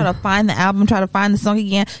 episode, try to find the album, try to find the song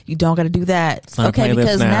again. You don't got to do that. on a Okay, playlist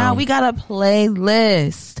because now. now we got a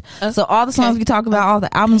playlist. So all the songs we talk about, all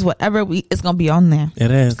the albums, whatever, it's going to be on there.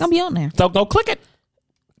 It is. It's going to be on there. So go click it.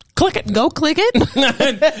 Click it. Go click it.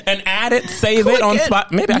 and add it, save it on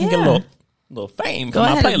spot. Maybe I can get a little fame Go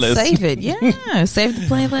from my ahead playlist. and save it. Yeah, save the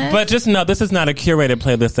playlist. But just know, this is not a curated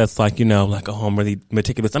playlist that's like, like a home really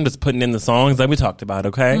meticulous. I'm just putting in the songs that we talked about,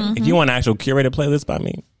 okay? If you want an actual curated playlist by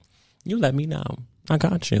me, you let me know. I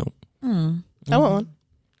got you. I want one.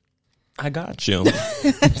 I got you.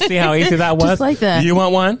 See how easy that was? Just like that. You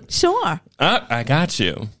want one? Sure. I got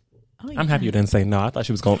you. Oh, I'm happy you didn't say no. I thought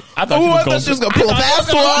she was going. I thought Oh, I thought she was gonna pull a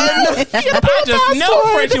fast one. I just know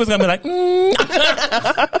for it she was gonna be like,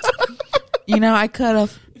 I could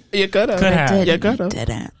have. You could have. Could have. You could have.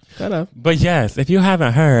 Didn't. Could have. But yes, if you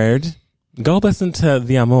haven't heard, go listen to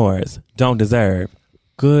The Amours. Don't Deserve.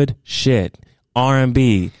 Good shit.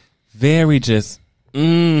 R&B. Very just.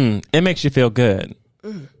 It makes you feel good.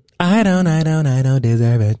 I don't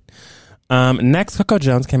deserve it. Next, Coco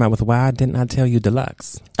Jones came out with Why Didn't I Tell You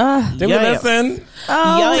Deluxe. Did we Yes. listen?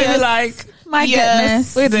 Oh, Yes. Did we like? my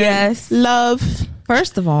Yes. goodness. Yes. Love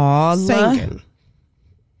First of all, singing.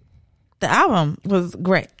 the album was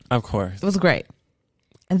great. Of course. It was great.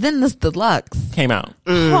 And then this deluxe. Came out.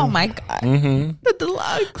 Oh my God. The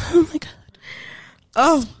deluxe. Oh my God.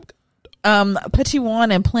 Oh. Put You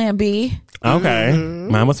On and Plan B. Okay.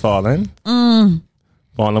 Mine was Fallen.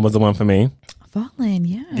 Fallen was the one for me. Fallen,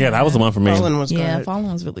 yeah. Yeah, that was the one for me. Fallen was Yeah, good.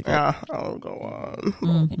 Fallen was really good. Yeah, I'll go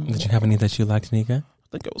on. Did you have any that you liked, Nika? I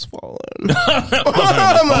think it was Fallen. I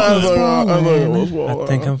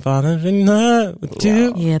think I'm falling in love with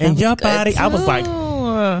you Yeah, that and was your good body. I was like, too.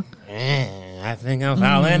 I think I'm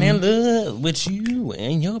falling in love with you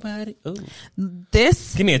and your body. Ooh.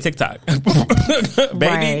 This Give me a TikTok, baby.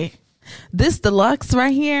 right. This deluxe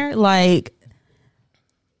right here, like,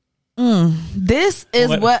 this is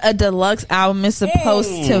what a deluxe album is supposed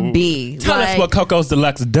to be. Tell us Like, what Coco's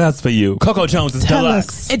Deluxe does for you. Coco Jones is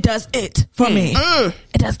Deluxe. it does it for me. It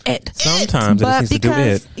does it. Sometimes it just needs to do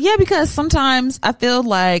it. Yeah, because sometimes I feel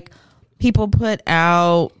like people put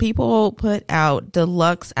out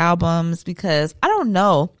deluxe albums because I don't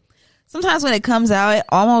know. Sometimes when it comes out, it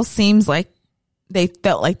almost seems like they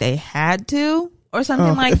felt like they had to or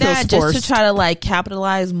something like it feels that, just forced. to try to like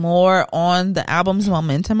capitalize more on the album's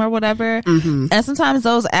momentum or whatever. And sometimes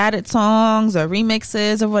those added songs or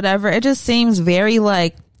remixes or whatever, it just seems very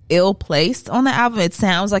like ill placed on the album. It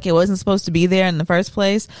sounds like it wasn't supposed to be there in the first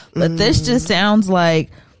place, but this just sounds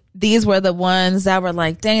like these were the ones that were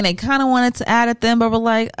like, dang, they kind of wanted to add at them, but were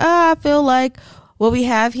like, I feel like what we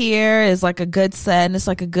have here is like a good set and it's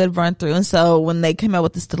like a good run through. And so when they came out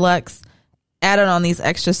with this deluxe, added on these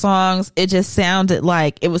extra songs, it just sounded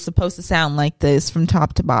like it was supposed to sound like this from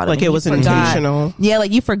top to bottom. Like And it you was forgot- intentional. Yeah,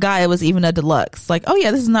 like you forgot it was even a deluxe. Like, oh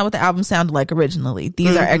yeah, this is not what the album sounded like originally.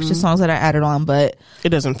 These are extra songs that are added on, but It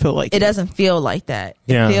doesn't feel like it doesn't feel like that.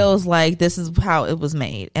 Yeah. It feels like this is how it was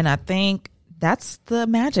made. And I think that's the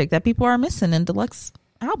magic that people are missing in deluxe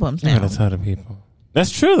albums You now. gotta tell the people.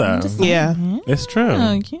 That's true though. Yeah. It's true.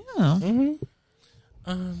 Yeah.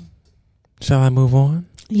 Shall I move on?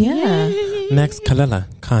 Yeah. Next, Kalila,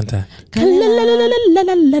 Contact. You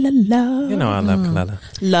know I love Kalila.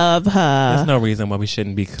 Love There's her. no reason why we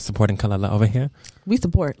shouldn't be supporting Kalila over here. We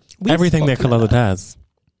support. Everything that support Kalila does,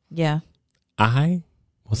 Yeah. I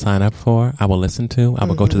will sign up for. I will listen to. I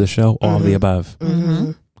will go to the show. All of the above.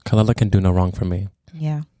 Kalila can do no wrong for me.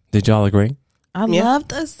 Yeah. Did y'all agree? I Yeah. love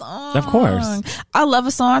the song. Of course. I love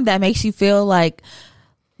a song that makes you feel like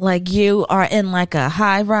you are in like a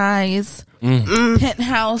high rise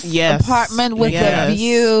penthouse Yes. apartment with Yes. the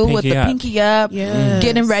view, with the up. pinky up, Yes.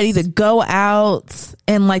 getting ready to go out,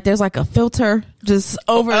 and like there's like a filter just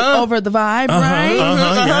over the vibe, right?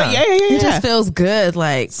 Yeah. It just feels good,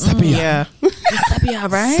 like Yeah. sepia,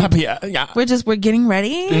 right? Sepia, yeah. We're getting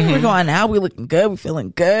ready. We're going out. We're looking good. We're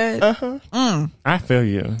feeling good. I feel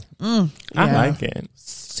you. I like it.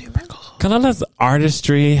 Super cool. Kalila's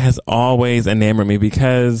artistry has always enamored me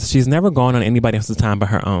because she's never gone on anybody else's time but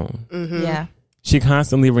her own. Yeah. She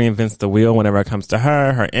constantly reinvents the wheel whenever it comes to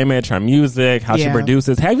her image, her music, how she Yeah.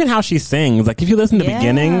 produces, even how she sings. Like if you listen to Yeah,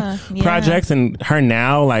 beginning yeah. projects and her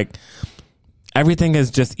now, like everything has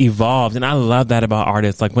just evolved. And I love that about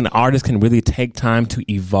artists. Like when artists can really take time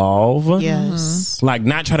to evolve. Yes. Like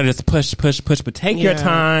not try to just push, but take your Yeah.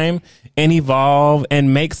 time and evolve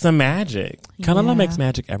and make some magic. Kalila Yeah. makes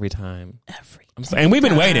magic every time. And we've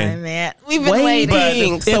been waiting. Man. We've been waiting.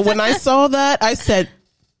 Waiting. So when I saw that, I said,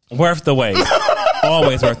 Worth the wait.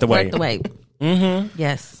 Always worth the wait. Worth the wait. Mm-hmm.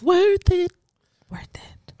 Yes. worth it. Worth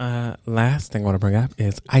it. Last thing I want to bring up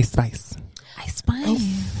is Ice Spice. Ice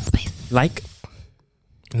Spice. Like.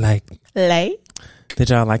 Lay. Did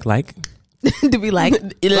y'all like? Do we like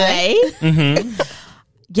Lay.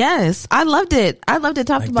 Yes, I loved it. I loved it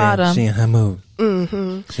top to bottom. She in her mood.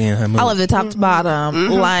 She in her mood. I loved it top to bottom.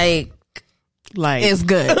 Like Like. it's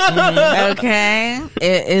good. Okay,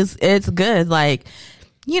 it's good. Like,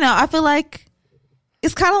 you know, I feel like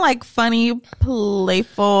it's kind of like funny,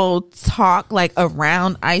 playful talk like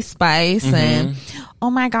around Ice Spice and oh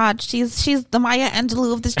my God, she's the Maya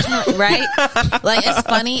Angelou of this channel, right? Like it's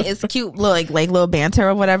funny, it's cute, like little banter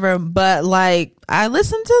or whatever. But like I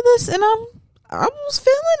listened to this and I was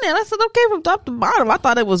feeling it. I said, okay, from top to bottom. I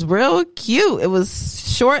thought it was real cute. It was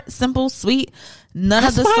short, simple, sweet. None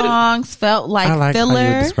of the songs felt like I like filler.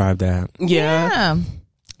 how you describe that. Yeah.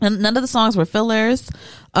 And none of the songs were fillers.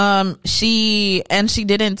 She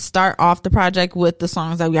didn't start off the project with the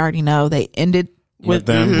songs that we already know. They ended With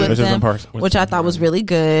them, with which is them, important. which I thought was really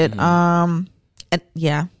good. And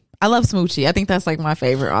yeah, I love Smoochie. I think that's like my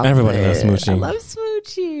favorite. Off Everybody of loves it. Smoochie. I love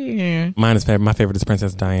Smoochie. Mine is favorite. My favorite is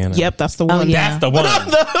Princess Diana. Yep, that's the one. yeah. That's the one.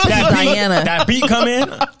 that Diana. That beat come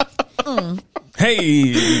in.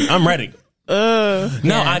 Hey, I'm ready. No,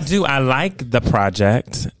 I do. I like the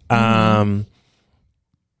project.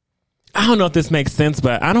 I don't know if this makes sense,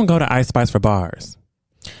 but I don't go to Ice Spice for bars.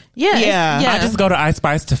 Yeah, Yeah. I just go to Ice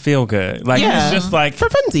Spice to feel good. Like Yeah. it's just like For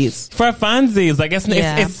funsies. for funsies. Like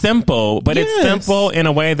Yeah. it's simple, but it's Yes. simple in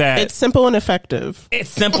a way that It's simple and effective. it's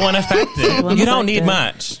simple and effective. and You don't need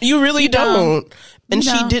effective. much. You really don't. And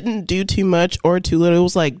You she don't. didn't do too much or too little. It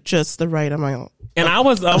was like just the right amount. And I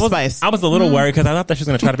was a Spice. little worried because I thought that she was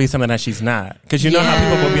going to try to be something that she's not. Because you know how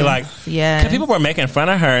people would be like, Yes. because people were making fun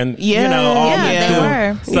of her and you Yeah. know all Yeah, the they through.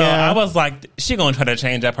 were. So Yeah. I was like, she going to try to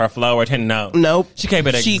change up her flow or no. Nope. She kept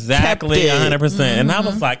it She exactly kept it. 100%. And I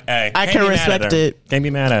was like, hey, I can't can be mad at respect her. it. Can't be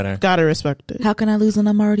mad at her. Gotta respect it. How can I lose when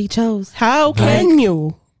I'm already chose? How can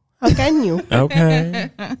you? How can you? Okay.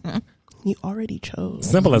 You already chose.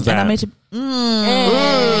 Simple as And I that. made you.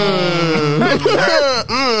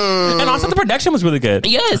 And also the production was really good.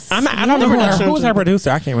 Yes. I don't know production who was was her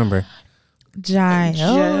producer. I can't remember.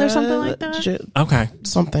 Jael or something like that. Okay.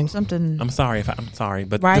 Something. Something. I'm sorry,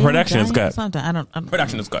 but Ryan, the production is Jael, good. Something. I don't.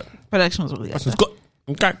 Production is good. Production was really good. Production is good.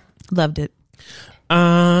 Okay. Loved it.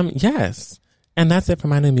 Yes. And that's it for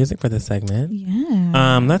my new music for this segment.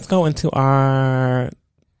 Yeah. Let's go into our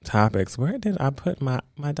topics. Where did I put my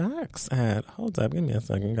docs at? Hold up, give me a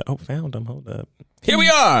second. Oh, found them. Hold up. Here we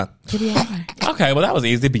are. Okay, well that was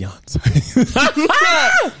easy. Beyonce.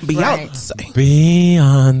 Beyonce.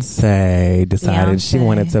 Beyonce decided she Beyonce.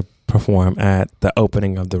 wanted to perform at the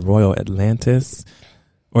opening of the Royal Atlantis.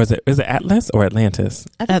 Or is it Atlas or Atlantis?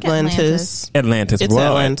 I think Atlantis. Atlantis. It's Royal,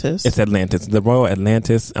 Atlantis. It's Atlantis. The Royal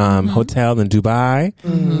Atlantis Hotel in Dubai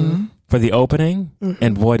for the opening.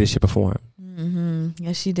 And boy, did she perform.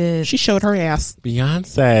 Yes, she did. She showed her ass.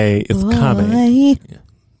 Beyonce is coming.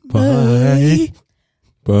 Boy.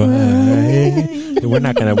 We're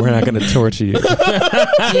not gonna torture you.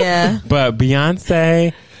 Yeah. But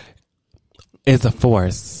Beyonce is a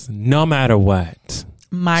force. No matter what,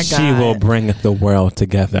 My God. she will bring the world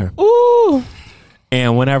together. Ooh.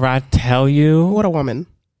 And whenever I tell you, What a woman.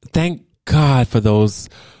 thank God for those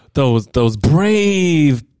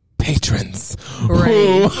brave patrons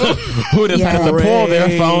who decided to pull their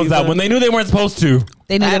phones out when they knew they weren't supposed to.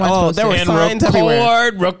 They knew they At weren't all. supposed There to. were And signs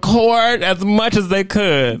everywhere. record as much as they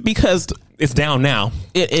could. Because It's down now.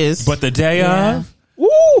 it is. But the day Yeah. of, Woo.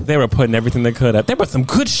 they were putting everything they could up. There were some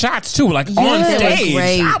good shots too, like on they were stage.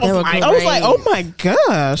 great. I They was were like, great. I was like, oh my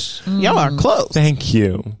gosh. Y'all are close. thank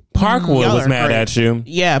you. Parkwood Y'all was are mad great. at you.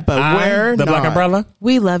 Yeah, but we're the Black not. Umbrella.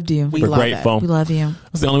 We loved you. We We're love grateful. We love you.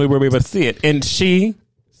 That's the only way we were able to see it, and she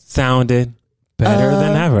sounded better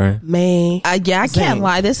than ever. May. Yeah, I Zing. can't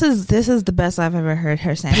lie. This is the best I've ever heard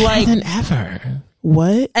her sound. Like, Than ever.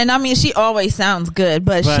 what? And I mean, she always sounds good,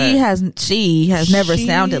 but But- she has never She-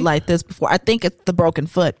 sounded like this before. I think it's the broken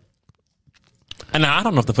foot. And I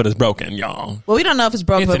don't know if the foot is broken, y'all. Well, we don't know if it's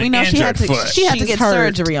broken, It's but we an know she had to injured foot. She's get hurt.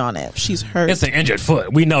 surgery on it. She's hurt. It's an injured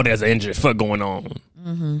foot. We know there's an injured foot going on.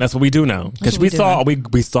 That's what we do now. Because what we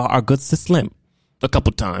we saw our good sis Slim a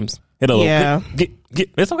couple times. Hit a little. Yeah.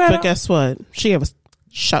 It's okay. But though. guess what? She gave us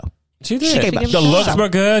show. She did. She gave us The a looks shot. were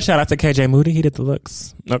good. Shout out to KJ Moody. He did the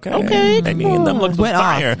looks. Okay. Okay, I mean, them looks was Went off.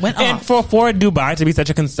 fire. Went and off. for Dubai to be such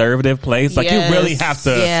a conservative place, like Yes. you really have to.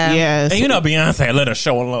 Yeah. Yes. And you know, Beyonce let her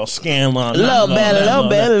show a little skin on. Little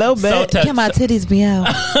bit. Can my titties be out?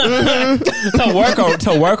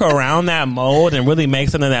 to work around that mold and really make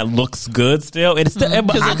something that looks good still. It's still, but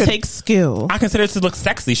Because I it could- takes skill. I consider it to look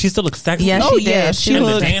sexy. She still looks sexy. Yeah, Oh she yeah, did. she And the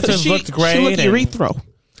looked. dancers looked great She looked and- urethral.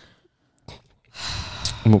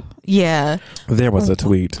 Yeah, There was a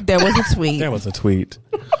tweet. there was a tweet. There was a tweet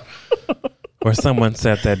where someone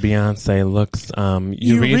said that Beyonce looks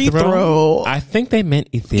urethral. Urethral. I think they meant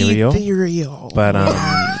ethereal, Ethereal. but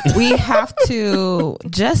We have to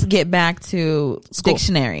just get back to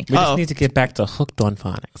dictionary. we just Oh. need to get back to hooked on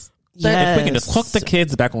phonics. yes. If we can just hook the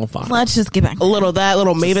kids back on phonics. Let's just get back. a little that,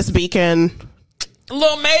 little Mavis Beacon,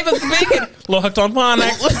 Little Mavis speaking. Little hooked on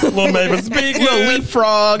phonics. Little Mavis speaking. little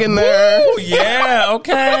leapfrog in there. Ooh, yeah,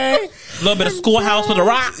 okay. A little bit of Schoolhouse with a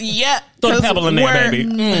rock. Yeah, Throw a 'cause pebble in there, we're- baby.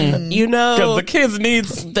 You Because know, the kids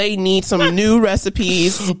needs. they need some new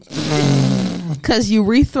recipes. Because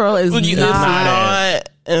urethral is It's not not.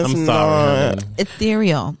 It's I'm sorry, not honey.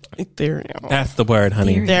 ethereal. ethereal. That's the word,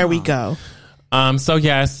 honey. There we go. So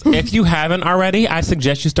yes, if you haven't already, I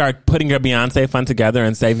suggest you start putting your Beyonce fund together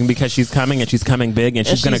and saving because she's coming and she's coming big and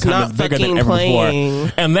she's going to she's come not as bigger than fucking ever playing.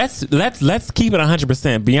 before. And let's keep it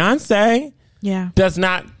 100%. Beyonce Yeah. does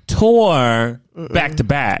not tour back to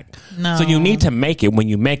back. No. So you need to make it when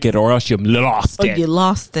you make it or else you lost Oh, it. you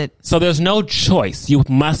lost it. So there's no choice. You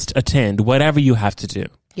must attend whatever you have to do.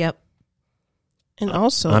 Yep. And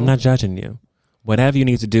also, I'm not judging you. Whatever you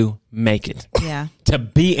need to do, make it. Yeah. To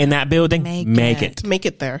be in that building, Make make it. it. make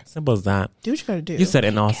it there. Simple as that. Do what you gotta do. You said it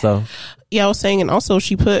and also. Yeah, I was saying, and also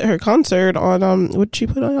she put her concert on. What did she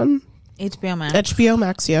put on? HBO Max. HBO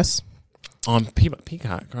Max. Yes, On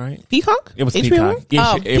Peacock, right? Peacock. It was HBO Peacock. Max?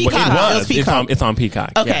 Yeah, Oh, it Peacock. was. It was Peacock. It's on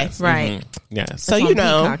Peacock. Okay. Yes. Right. Mhm. Yes. So It's you on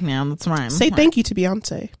know, Peacock now. That's right. say thank you to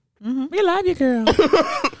Beyonce. We love you, girl.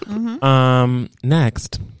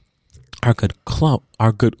 Next, our good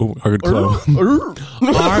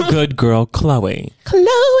girl, Chloe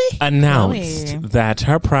Chloe announced Chloe. that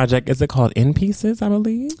her project, is it called In Pieces, I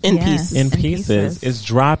believe? in Yes. pieces. In In Pieces Pieces. is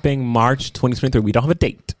dropping March 2023. We don't have a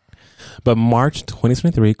date, but March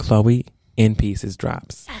 2023, Chloe In Pieces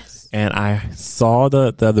drops. And I saw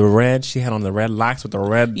the red she had on, the red locks with the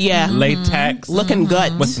red Yeah. latex, Looking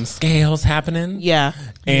good. with some scales happening. Yeah.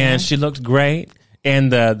 And she looked great.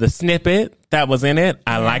 And the snippet that was in it,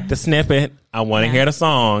 I like the snippet. I want to Yeah. hear the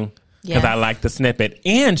song because Yes. I like the snippet.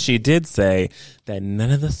 And she did say that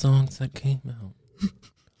none of the songs that came out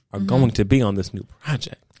are going to be on this new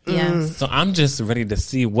project. Yes. So I'm just ready to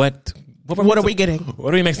see what What are we getting?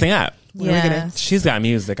 What are we mixing up? Yes. She's got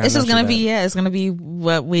music. I This know is she gonna does. be it's gonna be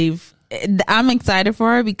what I'm excited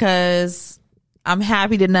for her because I'm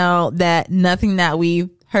happy to know that nothing that we've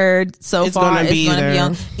heard so It's far gonna is be gonna be there.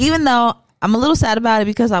 on. Even though I'm a little sad about it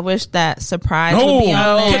because I wish that Surprise would be on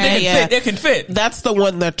Oh, there. yeah. it can fit. That's the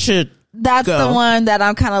one that should. That's Go. the one that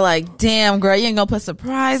I'm kind of like, damn, girl, you ain't gonna put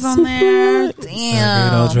Surprise on there.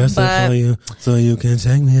 Damn, but you so you can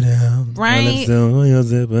take me down. Right. On your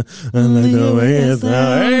zipper. I like the way it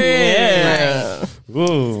sounds. Yeah.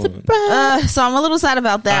 Ooh. so I'm a little sad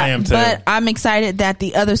about that. I am too. But I'm excited that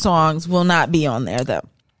the other songs will not be on there though.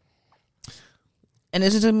 And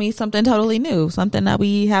it's just gonna be something totally new, something that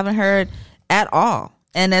we haven't heard at all.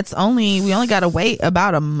 And we only gotta wait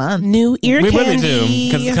about a month. New ear We candy. really do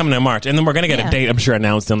because it's coming in March, and then we're gonna get Yeah. a date. I'm sure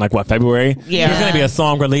announced in like February. Yeah. there's gonna be a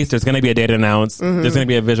song released. There's gonna be a date announced. There's gonna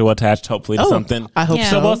be a visual attached, hopefully to Oh, something. I hope Yeah.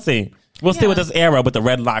 So so. we'll see. We'll see Yeah. what this era with the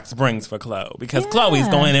red locks brings for Chloe because Chloe's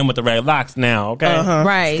Yeah. going in with the red locks now. Okay,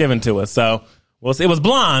 Right. It's given to us. So we'll see. It was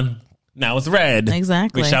blonde. Now it's red.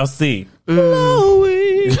 Exactly. We shall see.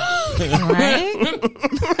 Chloe.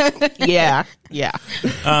 Right? Yeah. Yeah.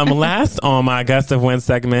 Last on my Gust of Wind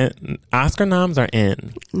segment, Oscar noms are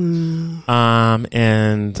in.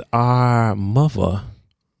 And our mother,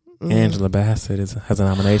 Angela Bassett has a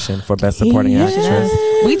nomination for Best Supporting Actress.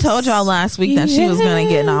 We told y'all last week that she was going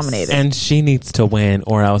to get nominated. And she needs to win,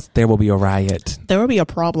 or else there will be a riot. There will be a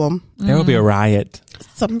problem. There will be a riot.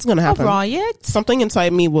 Something's going to happen. riot? Something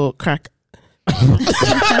inside me will crack.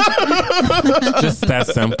 Just that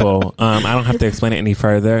simple. I don't have to explain it any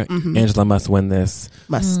further. Angela must win this.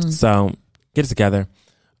 Must. So get it together.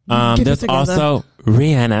 Get it There's together. also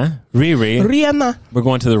Riri. Rihanna. We're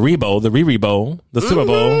going to the Riri Bowl, the Super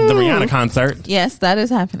Bowl, the Rihanna concert. Yes, that is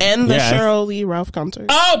happening. And the Yes. Cheryl Lee Ralph concert.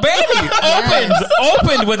 Oh, baby!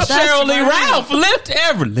 Opened with Cheryl Lee right. Ralph.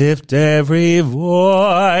 Lift every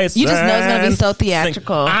voice. You just know it's going to be so and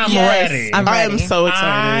theatrical. sing. I'm Yes. ready. I'm I am ready. so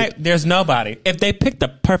excited. There's nobody. If they pick the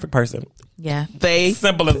perfect person, Yeah. They.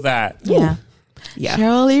 simple as that. Yeah. Yeah.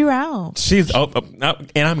 Cheryl Lee Ralph. She's and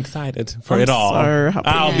I'm excited for I'm it all. so happy.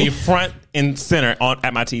 I'll be front and center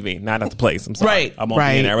at my TV, not at the place. I'm sorry. Right, I won't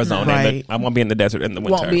be in right, Arizona. right. I won't be in the desert in the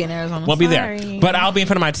winter. Won't be in Arizona. Won't be Sorry. there. But I'll be in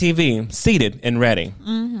front of my TV, seated and ready.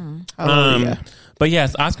 Hallelujah. But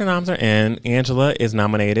yes, Oscar noms are in. Angela is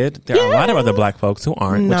nominated. There are a lot of other black folks who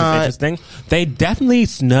aren't, which is Not. interesting. They definitely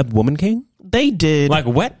snubbed Woman King. They did. Like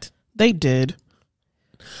what? They did.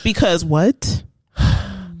 Because what?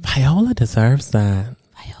 Viola deserves that.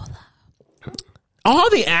 All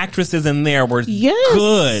the actresses in there were Yes.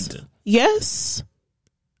 good. Yes.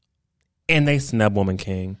 And they snubbed Woman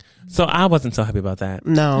King. So I wasn't so happy about that.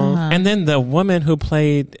 No. And then the woman who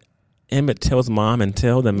played Emmett Till's mom and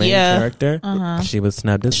Till, the main Yeah. character, she was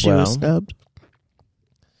snubbed as She well. was snubbed.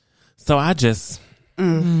 So I just,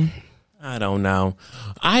 I don't know.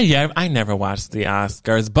 I never watched the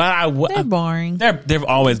Oscars, but They're boring. They've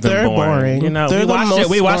always been They're boring. You know, They're we the watched most it.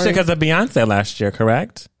 We watched it boring. because of Beyonce last year,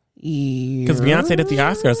 correct? Because Beyonce did the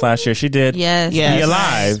Oscars last year. She did Yes. Yes. Be that's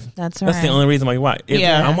Alive. right. That's That's right. the only reason why you watch.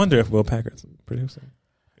 Yeah. I wonder if Will Packer's producing.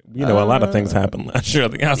 You know, a lot of things happened last year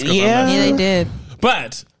at the Oscars. Yeah. Yeah, they did.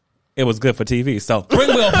 But it was good for TV. So bring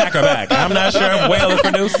Will Packer back. I'm not sure if Will is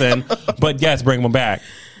producing, but yes, bring him back.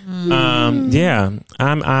 Yeah,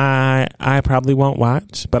 I probably won't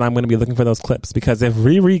watch, but I'm going to be looking for those clips because if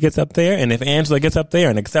Riri gets up there and if Angela gets up there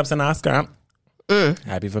and accepts an Oscar, I'm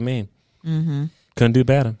happy for me. Couldn't do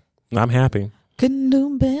better. I'm happy. Couldn't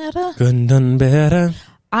do better. Couldn't done better.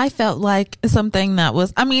 I felt like something that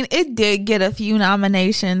was, I mean, it did get a few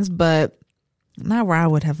nominations, but not where I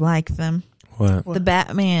would have liked them. What? The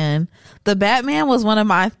Batman. The Batman was one of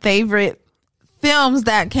my favorite films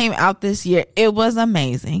that came out this year. It was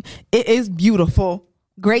amazing. It is beautiful.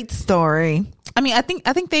 Great story. I mean, I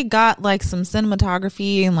think they got like some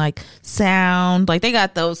cinematography and like sound. Like they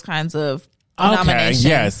got those kinds of Okay. nominations.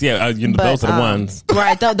 Yes. Yeah. But, Those are the ones.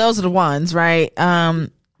 Right. Those are the ones. Right.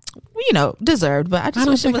 You know, deserved. But I just I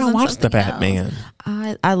don't wish think it was I in watched the something else.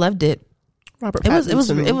 Batman. I loved it. Robert It was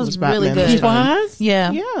Pattinson really Batman good. this time. was?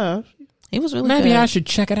 Yeah. Yeah. It was really Maybe good. I should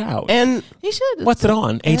check it out. And He should. What's it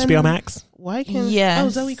on? HBO Max? why can Yes. Oh,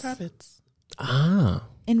 Zoe Kravitz. Ah.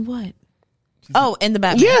 In what? Oh, in the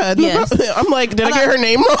Batman. Yeah, no Yes. problem. I'm like, did I get her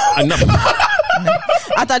name wrong? I know.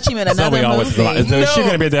 I thought you meant another Zoe always movie. is she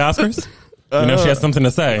going to be at the Oscars? You know she has something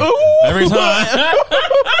to say every time.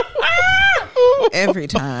 Every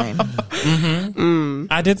time.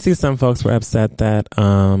 I did see some folks were upset that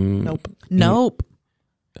Nope.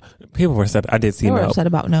 people were upset. I did see They were Nope. upset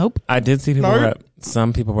about Nope. I did see people Nope. were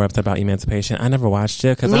some people were upset about Emancipation. I never watched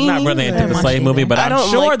it because I'm Me not really neither. into the I slave watched movie, either. but I I'm don't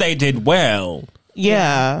sure like- they did well.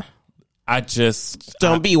 Yeah. I just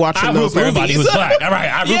Don't be watching I root those for everybody movies. who's black. All right,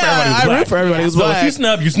 I root for everybody who's I black. root for everybody who's So black. if you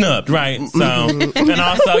snub, you snubbed, right? So and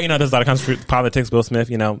also, you know, there's a lot of country politics. Will Smith,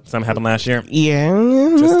 you know, something happened last year.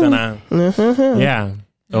 Yeah. Just gonna, yeah.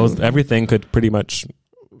 Those everything could pretty much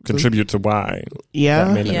contribute to why. Yeah.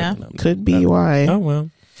 that made it. Yeah. Could be why. Oh well,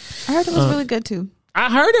 I heard it was really good too. I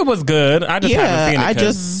heard it was good. I just haven't seen it. I 'cause-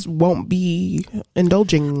 just won't be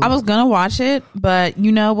indulging. I was gonna watch it, but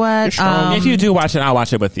you know what? You're strong. if you do watch it, I'll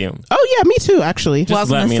watch it with you. Oh yeah, me too. Actually, well, I was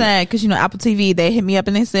let gonna me- say because you know Apple TV, they hit me up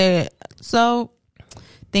and they said, "So,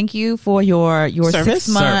 thank you for your Service? 6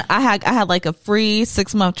 month. I had like a free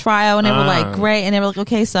 6 month trial, and they were like, great, and they were like,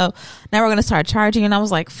 okay, so now we're gonna start charging, and I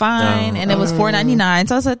was like, fine, and it was $4.99,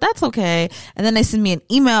 so I said that's okay, and then they sent me an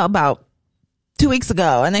email about 2 weeks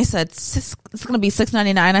ago, and they said it's gonna be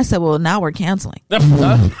 $6.99. I said, well, now we're canceling. That So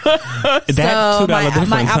 $2 my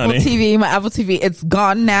difference, Apple honey. TV, it's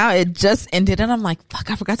gone now. It just ended, and I'm like, fuck,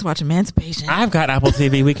 I forgot to watch Emancipation. I've got Apple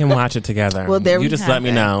TV. We can watch it together. Well, there you we just have let me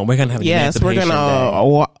it. know. We're gonna have yes, we're Emancipation gonna.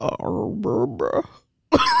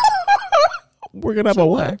 We're gonna have a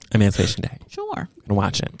what? Day. Emancipation Day. Sure. And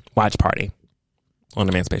watch it. Watch party on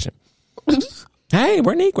Emancipation. Hey,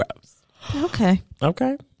 we're Negroes. Okay.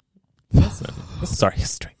 Okay. Listen, this is our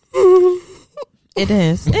history. It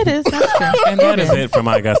is. That's true. And that is it for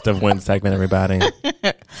my gust of wind segment, everybody.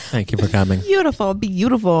 Thank you for coming. Beautiful.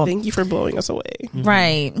 Thank you for blowing us away.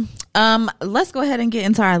 Right. Let's go ahead and get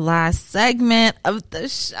into our last segment of the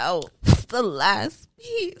show. The last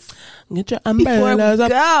piece. Get your Before we umbrellas up.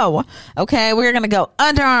 go. Okay, we're gonna go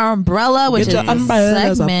under our umbrella, which Get is your a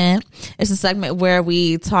umbrellas up. segment. It's a segment where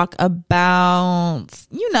we talk about,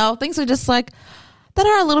 things are just like that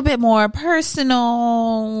are a little bit more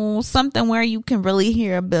personal, something where you can really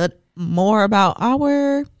hear a bit more about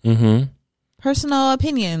our personal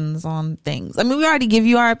opinions on things. I mean, we already give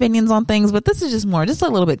you our opinions on things, but this is just a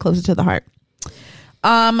little bit closer to the heart.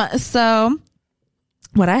 So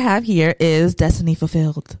what I have here is Destiny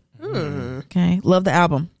Fulfilled. Okay. Love the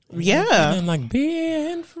album. Yeah. And like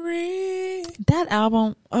being free. That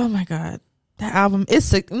album, oh my God. That album is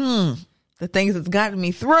sick. The things it's gotten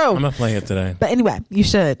me through. I'm gonna play it today. But anyway, you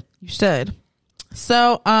should.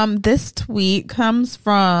 So this tweet comes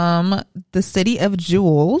from the City of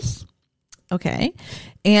Jewels. Okay.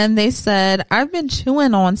 And they said, I've been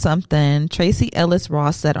chewing on something Tracy Ellis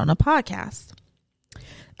Ross said on a podcast.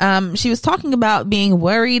 She was talking about being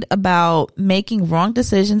worried about making wrong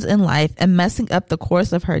decisions in life and messing up the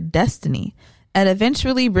course of her destiny, and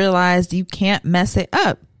eventually realized you can't mess it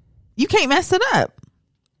up. You can't mess it up.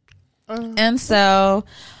 And so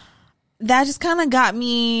that just kind of got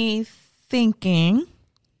me thinking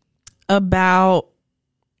about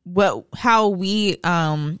how we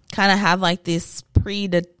kind of have like this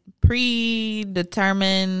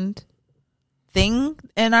predetermined thing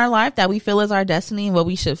in our life that we feel is our destiny and what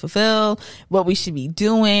we should fulfill, what we should be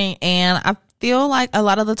doing. And I feel like a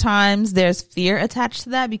lot of the times there's fear attached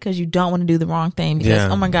to that because you don't want to do the wrong thing because,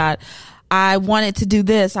 oh my God, I wanted to do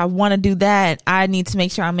this. I want to do that. I need to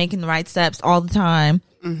make sure I'm making the right steps all the time.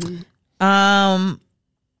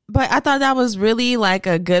 But I thought that was really like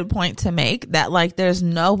a good point to make, that like there's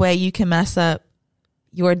no way you can mess up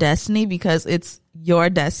your destiny because it's your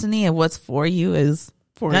destiny and what's for you is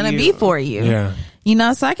gonna be for you.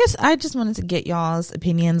 Yeah. So I guess I just wanted to get y'all's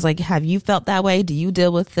opinions. Like, have you felt that way? Do you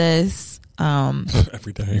deal with this?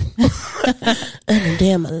 Every day.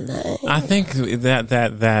 Damn alive. I think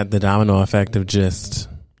that the domino effect of just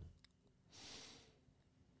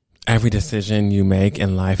every decision you make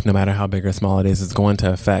in life, no matter how big or small it is going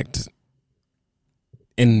to affect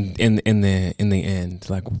in the end,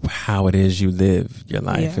 like how it is you live your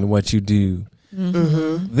life and what you do.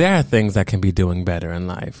 There are things that can be doing better in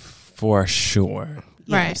life for sure.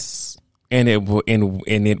 Yes. And it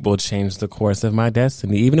will change the course of my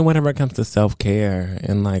destiny, even whenever it comes to self-care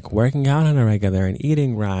and like working out on a regular and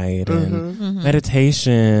eating right and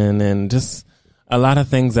meditation and just a lot of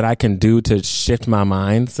things that I can do to shift my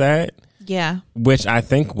mindset. Yeah. Which I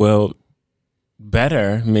think will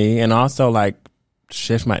better me and also like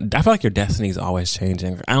shift I feel like your destiny is always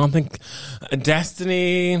changing. I don't think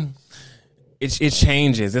destiny, it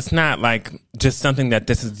changes. It's not like just something that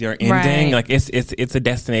this is your ending. Like it's a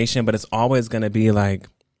destination, but it's always going to be like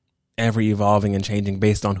ever evolving and changing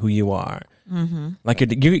based on who you are. Like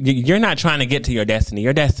you're not trying to get to your destiny.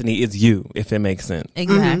 Your destiny is you, if it makes sense.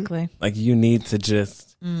 Exactly. Like you need to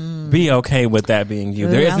just be okay with that being you.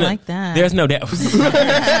 Ooh, There is like that. There's no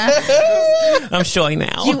I'm showing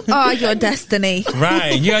now. You are your destiny.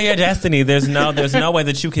 Right. You're your destiny. There's no way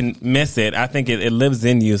that you can miss it. I think it lives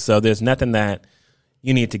in you. So there's nothing that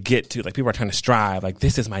you need to get to. Like people are trying to strive. Like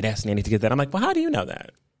this is my destiny. I need to get that. I'm like, well, how do you know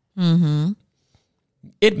that?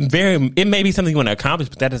 It may be something you want to accomplish,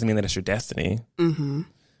 but that doesn't mean that it's your destiny. And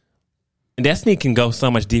destiny can go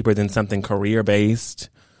so much deeper than something career based.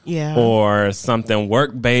 Yeah. Or something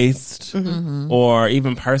work based or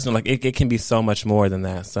even personal. Like it can be so much more than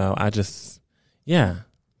that. So I just,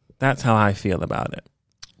 that's how I feel about it.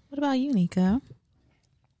 What about you, Nico?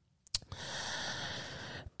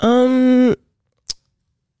 I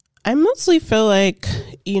mostly feel like,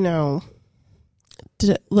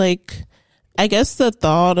 like, I guess the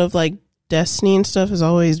thought of like destiny and stuff has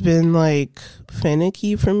always been like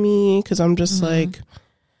finicky for me. Cause I'm just like,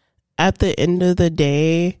 at the end of the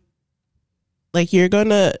day, like you're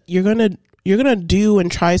gonna do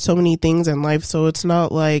and try so many things in life. So it's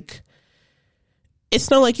not like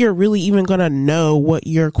you're really even gonna know what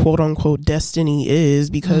your quote unquote destiny is,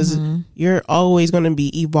 because you're always gonna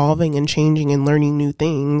be evolving and changing and learning new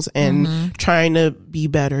things and trying to be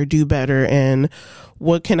better, do better, and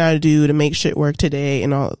what can I do to make shit work today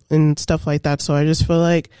and all and stuff like that. So I just feel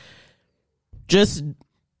like just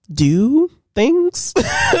do things.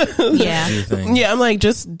 I'm like,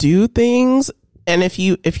 just do things, and if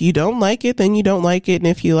you don't like it, then you don't like it, and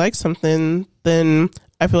if you like something, then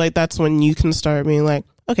I feel like that's when you can start being like,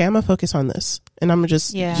 okay, I'm gonna focus on this and I'm gonna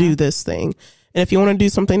just do this thing, And if you want to do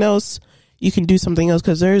something else, you can do something else,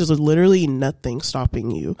 because there's literally nothing stopping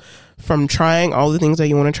you from trying all the things that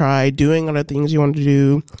you want to try, doing other things you want to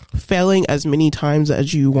do, failing as many times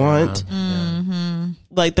as you want.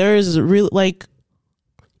 Like, there's really, like,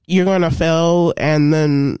 you're going to fail, and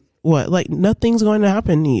then what? Like, nothing's going to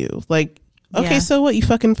happen to you. Like, okay, so what? You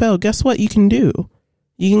fucking failed. Guess what you can do?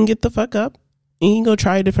 You can get the fuck up and you can go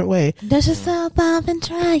try a different way. Dust yourself off and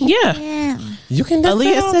try. Yeah. You can.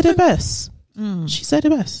 Aaliyah said it best. She said it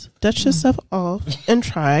best. Dust yourself off and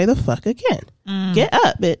try the fuck again. Get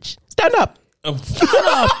up, bitch. Stand up. Oh, it's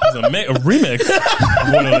a remix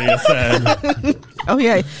of what Aaliyah said. Oh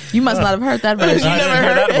yeah, you must not have heard that version. I never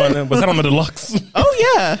heard that one. Was that on the deluxe?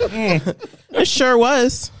 Oh yeah, it sure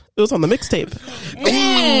was. It was on the mixtape.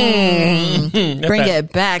 Bring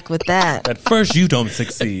it back with that. At first, you don't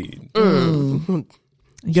succeed.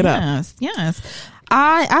 Get up. Yes.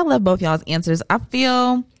 I love both y'all's answers. I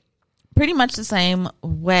feel pretty much the same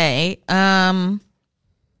way. Yeah,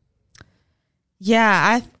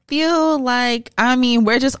 I feel like, I mean,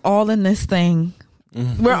 we're just all in this thing.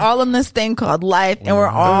 We're all in this thing called life, and we're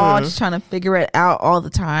all just trying to figure it out all the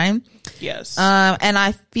time. Yes. And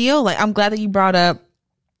I feel like, I'm glad that you brought up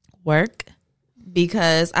work,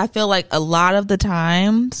 because I feel like a lot of the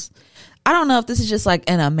times, I don't know if this is just like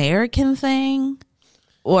an American thing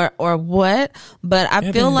or what, but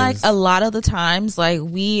I feel like a lot of the times, like,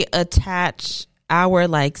 we attach our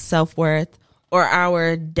like self-worth or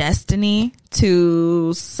our destiny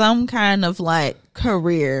to some kind of like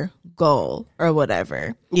career goal or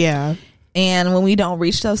whatever. Yeah. And when we don't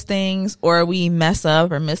reach those things, or we mess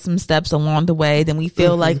up or miss some steps along the way, then we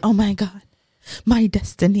feel like, oh my God, my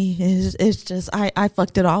destiny is just, I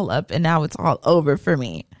fucked it all up and now it's all over for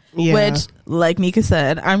me. Yeah. Which, like Nika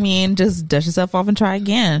said, I mean, just dust yourself off and try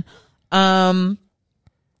again.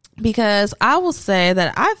 Because I will say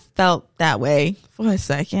that I felt that way for a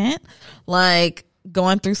second, like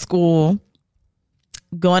going through school,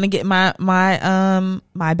 going to get my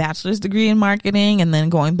bachelor's degree in marketing, and then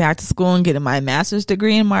going back to school and getting my master's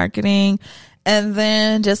degree in marketing, and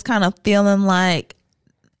then just kind of feeling like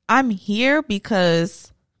I'm here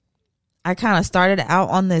because I kind of started out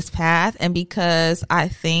on this path, and because I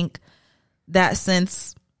think that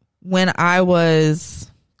since when I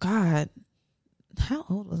was, God, how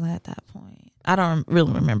old was I at that point? I don't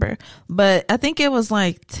really remember, but I think it was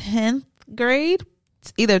like 10th grade,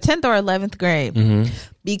 either 10th or 11th grade,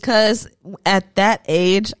 because at that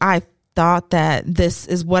age, I thought that this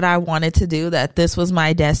is what I wanted to do, that this was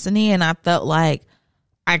my destiny, and I felt like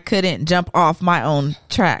I couldn't jump off my own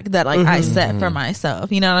track that like I set for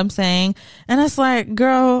myself. You know what I'm saying? And it's like,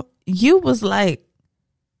 girl, you was like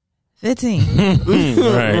 15.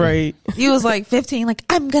 Right. You was like 15, like,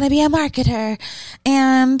 I'm going to be a marketer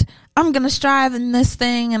and I'm going to strive in this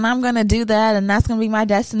thing and I'm going to do that, and that's going to be my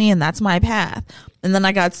destiny and that's my path. And then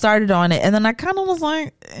I got started on it, and then I kind of was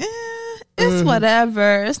like, it's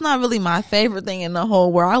whatever. It's not really my favorite thing in the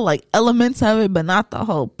whole world. I like elements of it, but not the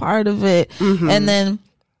whole part of it. And then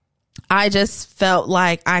I just felt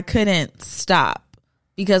like I couldn't stop,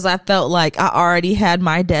 because I felt like I already had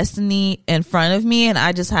my destiny in front of me, and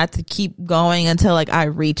I just had to keep going until like I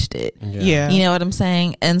reached it. Yeah. You know what I'm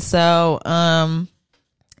saying? And so,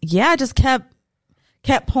 yeah, I just kept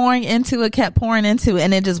pouring into it,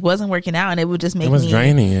 and it just wasn't working out, and it would just make me, it was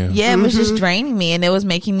draining you. Yeah, it was just draining me, and it was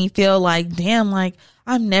making me feel like, damn, like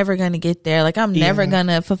I'm never gonna get there, like I'm never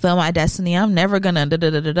gonna fulfill my destiny, I'm never gonna da da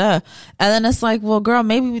da da da. And then it's like, well, girl,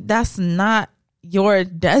 maybe that's not your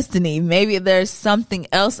destiny. Maybe there's something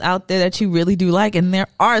else out there that you really do like, and there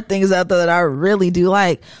are things out there that I really do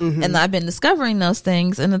like, and I've been discovering those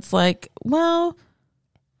things, and it's like, well,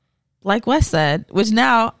 like Wes said, which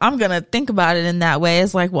now I'm going to think about it in that way.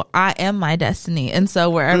 It's like, well, I am my destiny. And so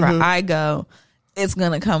wherever I go, it's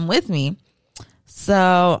going to come with me.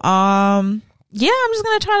 So, yeah, I'm just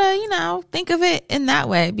going to try to, think of it in that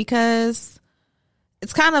way, because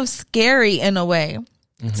it's kind of scary in a way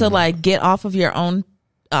to like get off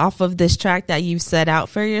of this track that you've set out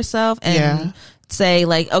for yourself and say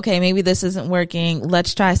like, okay, maybe this isn't working.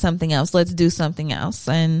 Let's try something else. Let's do something else.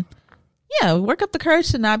 And yeah, work up the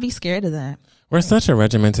courage to not be scared of that. We're such a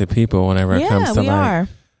regimented people whenever it comes to we are.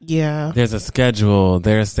 Yeah. There's a schedule.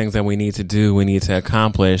 There's things that we need to do. We need to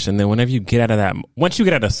accomplish. And then whenever you get out of that, once you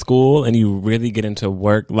get out of school and you really get into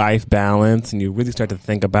work-life balance and you really start to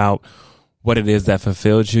think about what it is that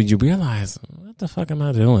fulfills you, you realize, what the fuck am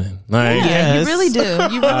I doing? Like, You really do.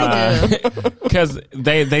 You really do. Because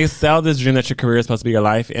they sell this dream that your career is supposed to be your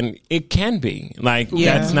life, and it can be. Like,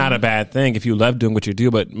 that's not a bad thing if you love doing what you do,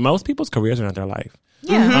 but most people's careers are not their life.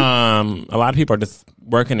 Yeah. A lot of people are just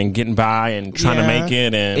working and getting by and trying to make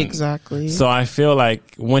it. And exactly. So I feel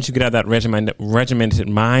like once you get out of that regimented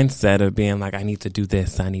mindset of being like, I need to do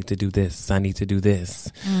this, I need to do this, I need to do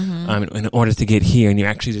this, in order to get here, and you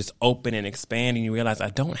actually just open and expand, and you realize I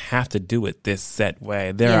don't have to do it this set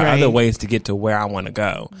way. There are other ways to get to where I want to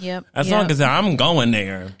go. Yep. As long as I'm going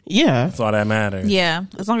there. Yeah. That's all that matters. Yeah.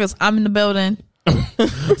 As long as I'm in the building.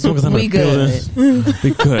 As long as I'm We in the building,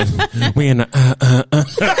 we good. We in the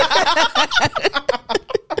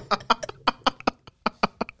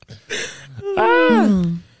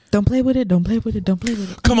Don't play with it. Don't play with it. Don't play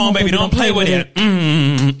with it. Come on, baby, don't play with it.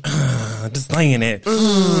 Just lay in it.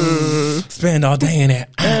 Spend all day in it.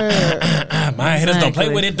 My haters, don't play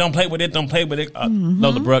with it. Don't play with it. Don't play with it.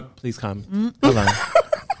 Lola Brooke, please come. Hello.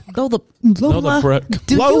 Lola Brooke.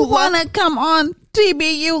 do you want to come on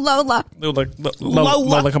TBU, Lola? Lola,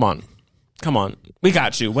 come on. Come on. We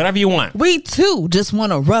got you. Whatever you want. We too just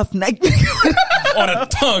want a rough neck. On a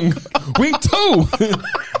tongue. We too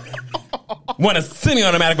want a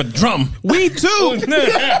semi-automatic with drum. We too.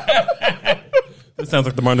 This sounds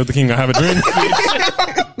like the Martin Luther King I Have a Dream speech.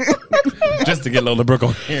 Just to get Lola Brooke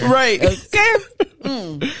on here. Right. Okay.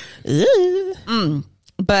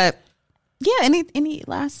 But yeah, any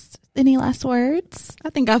last words? I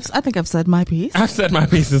think I've said my piece. I've said my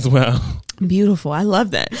piece as well. Beautiful. I love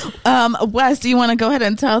that. Wes, do you want to go ahead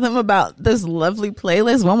and tell them about this lovely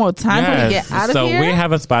playlist one more time before we get out of here? So we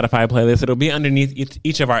have a Spotify playlist. It'll be underneath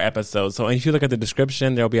each of our episodes. So if you look at the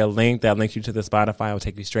description, there'll be a link that links you to the Spotify. It'll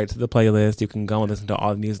take you straight to the playlist. You can go and listen to all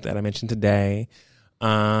the music that I mentioned today.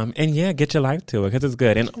 And yeah, get your life to it because it's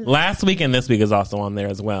good. And last week and this week is also on there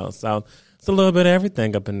as well. So it's a little bit of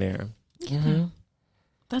everything up in there. Mm-hmm.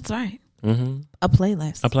 That's right. Mm-hmm. A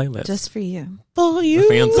playlist just for you. For you.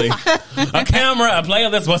 Fancy. A camera, a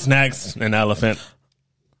playlist. What's next? An elephant.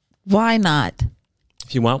 Why not?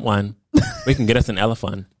 If you want one, we can get us an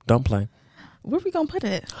elephant. Don't play. Where are we gonna put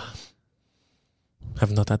it?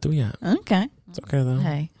 Haven't thought that through yet. Okay. It's okay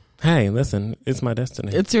though. Hey, listen, it's my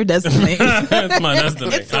destiny. it's your destiny. It's my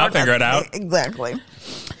destiny. I'll figure it out. Exactly.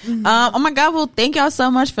 Oh my God. Well, thank y'all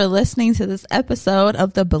so much for listening to this episode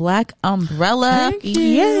of the Black Umbrella. Thank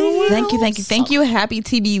you. Thank you. Happy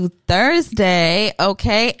TBU Thursday.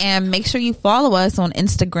 Okay. And make sure you follow us on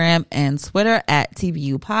Instagram and Twitter at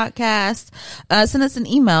TBU Podcast. Send us an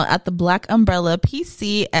email at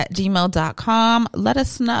theblackumbrellapc@gmail.com. Let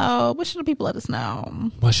us know. What should the people let us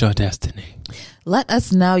know? What's your destiny? Let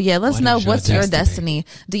us know. Yeah, let us know what's your destiny.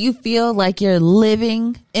 Do you feel like you're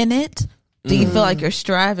living in it? Do you feel like you're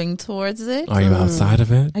striving towards it? Are you outside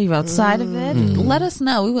of it? Are you outside of it? Let us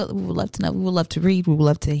know. We would love to know. We would love to read. We would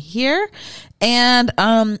love to hear. And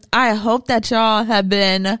I hope that y'all have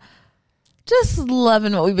been just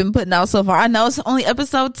loving what we've been putting out so far. I know it's only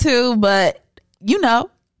episode 2, but you know,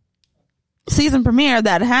 season premiere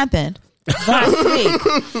that happened last week.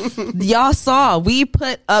 Y'all saw we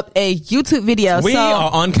put up a YouTube video. We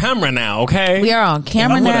are on camera now, okay? We are on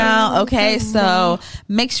camera now, okay? So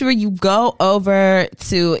make sure you go over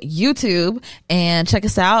to YouTube and check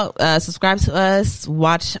us out. Subscribe to us.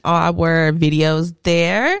 Watch our videos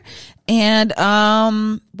there. And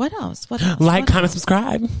what else? Like, comment,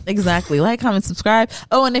 subscribe. Exactly. Like, comment, subscribe.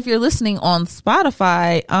 Oh, and if you're listening on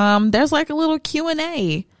Spotify, there's like a little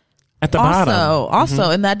Q&A. At the bottom. Also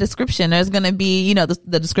in that description, there's going to be,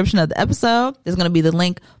 the description of the episode. There's going to be the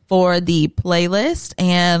link for the playlist.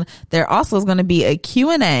 And there also is going to be a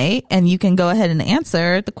Q&A, and you can go ahead and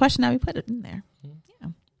answer the question that we put in there. Yeah.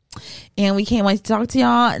 And we can't wait to talk to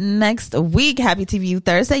y'all next week. Happy TBU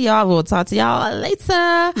Thursday, y'all. We'll talk to y'all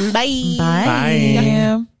later. Bye.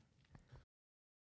 Bye.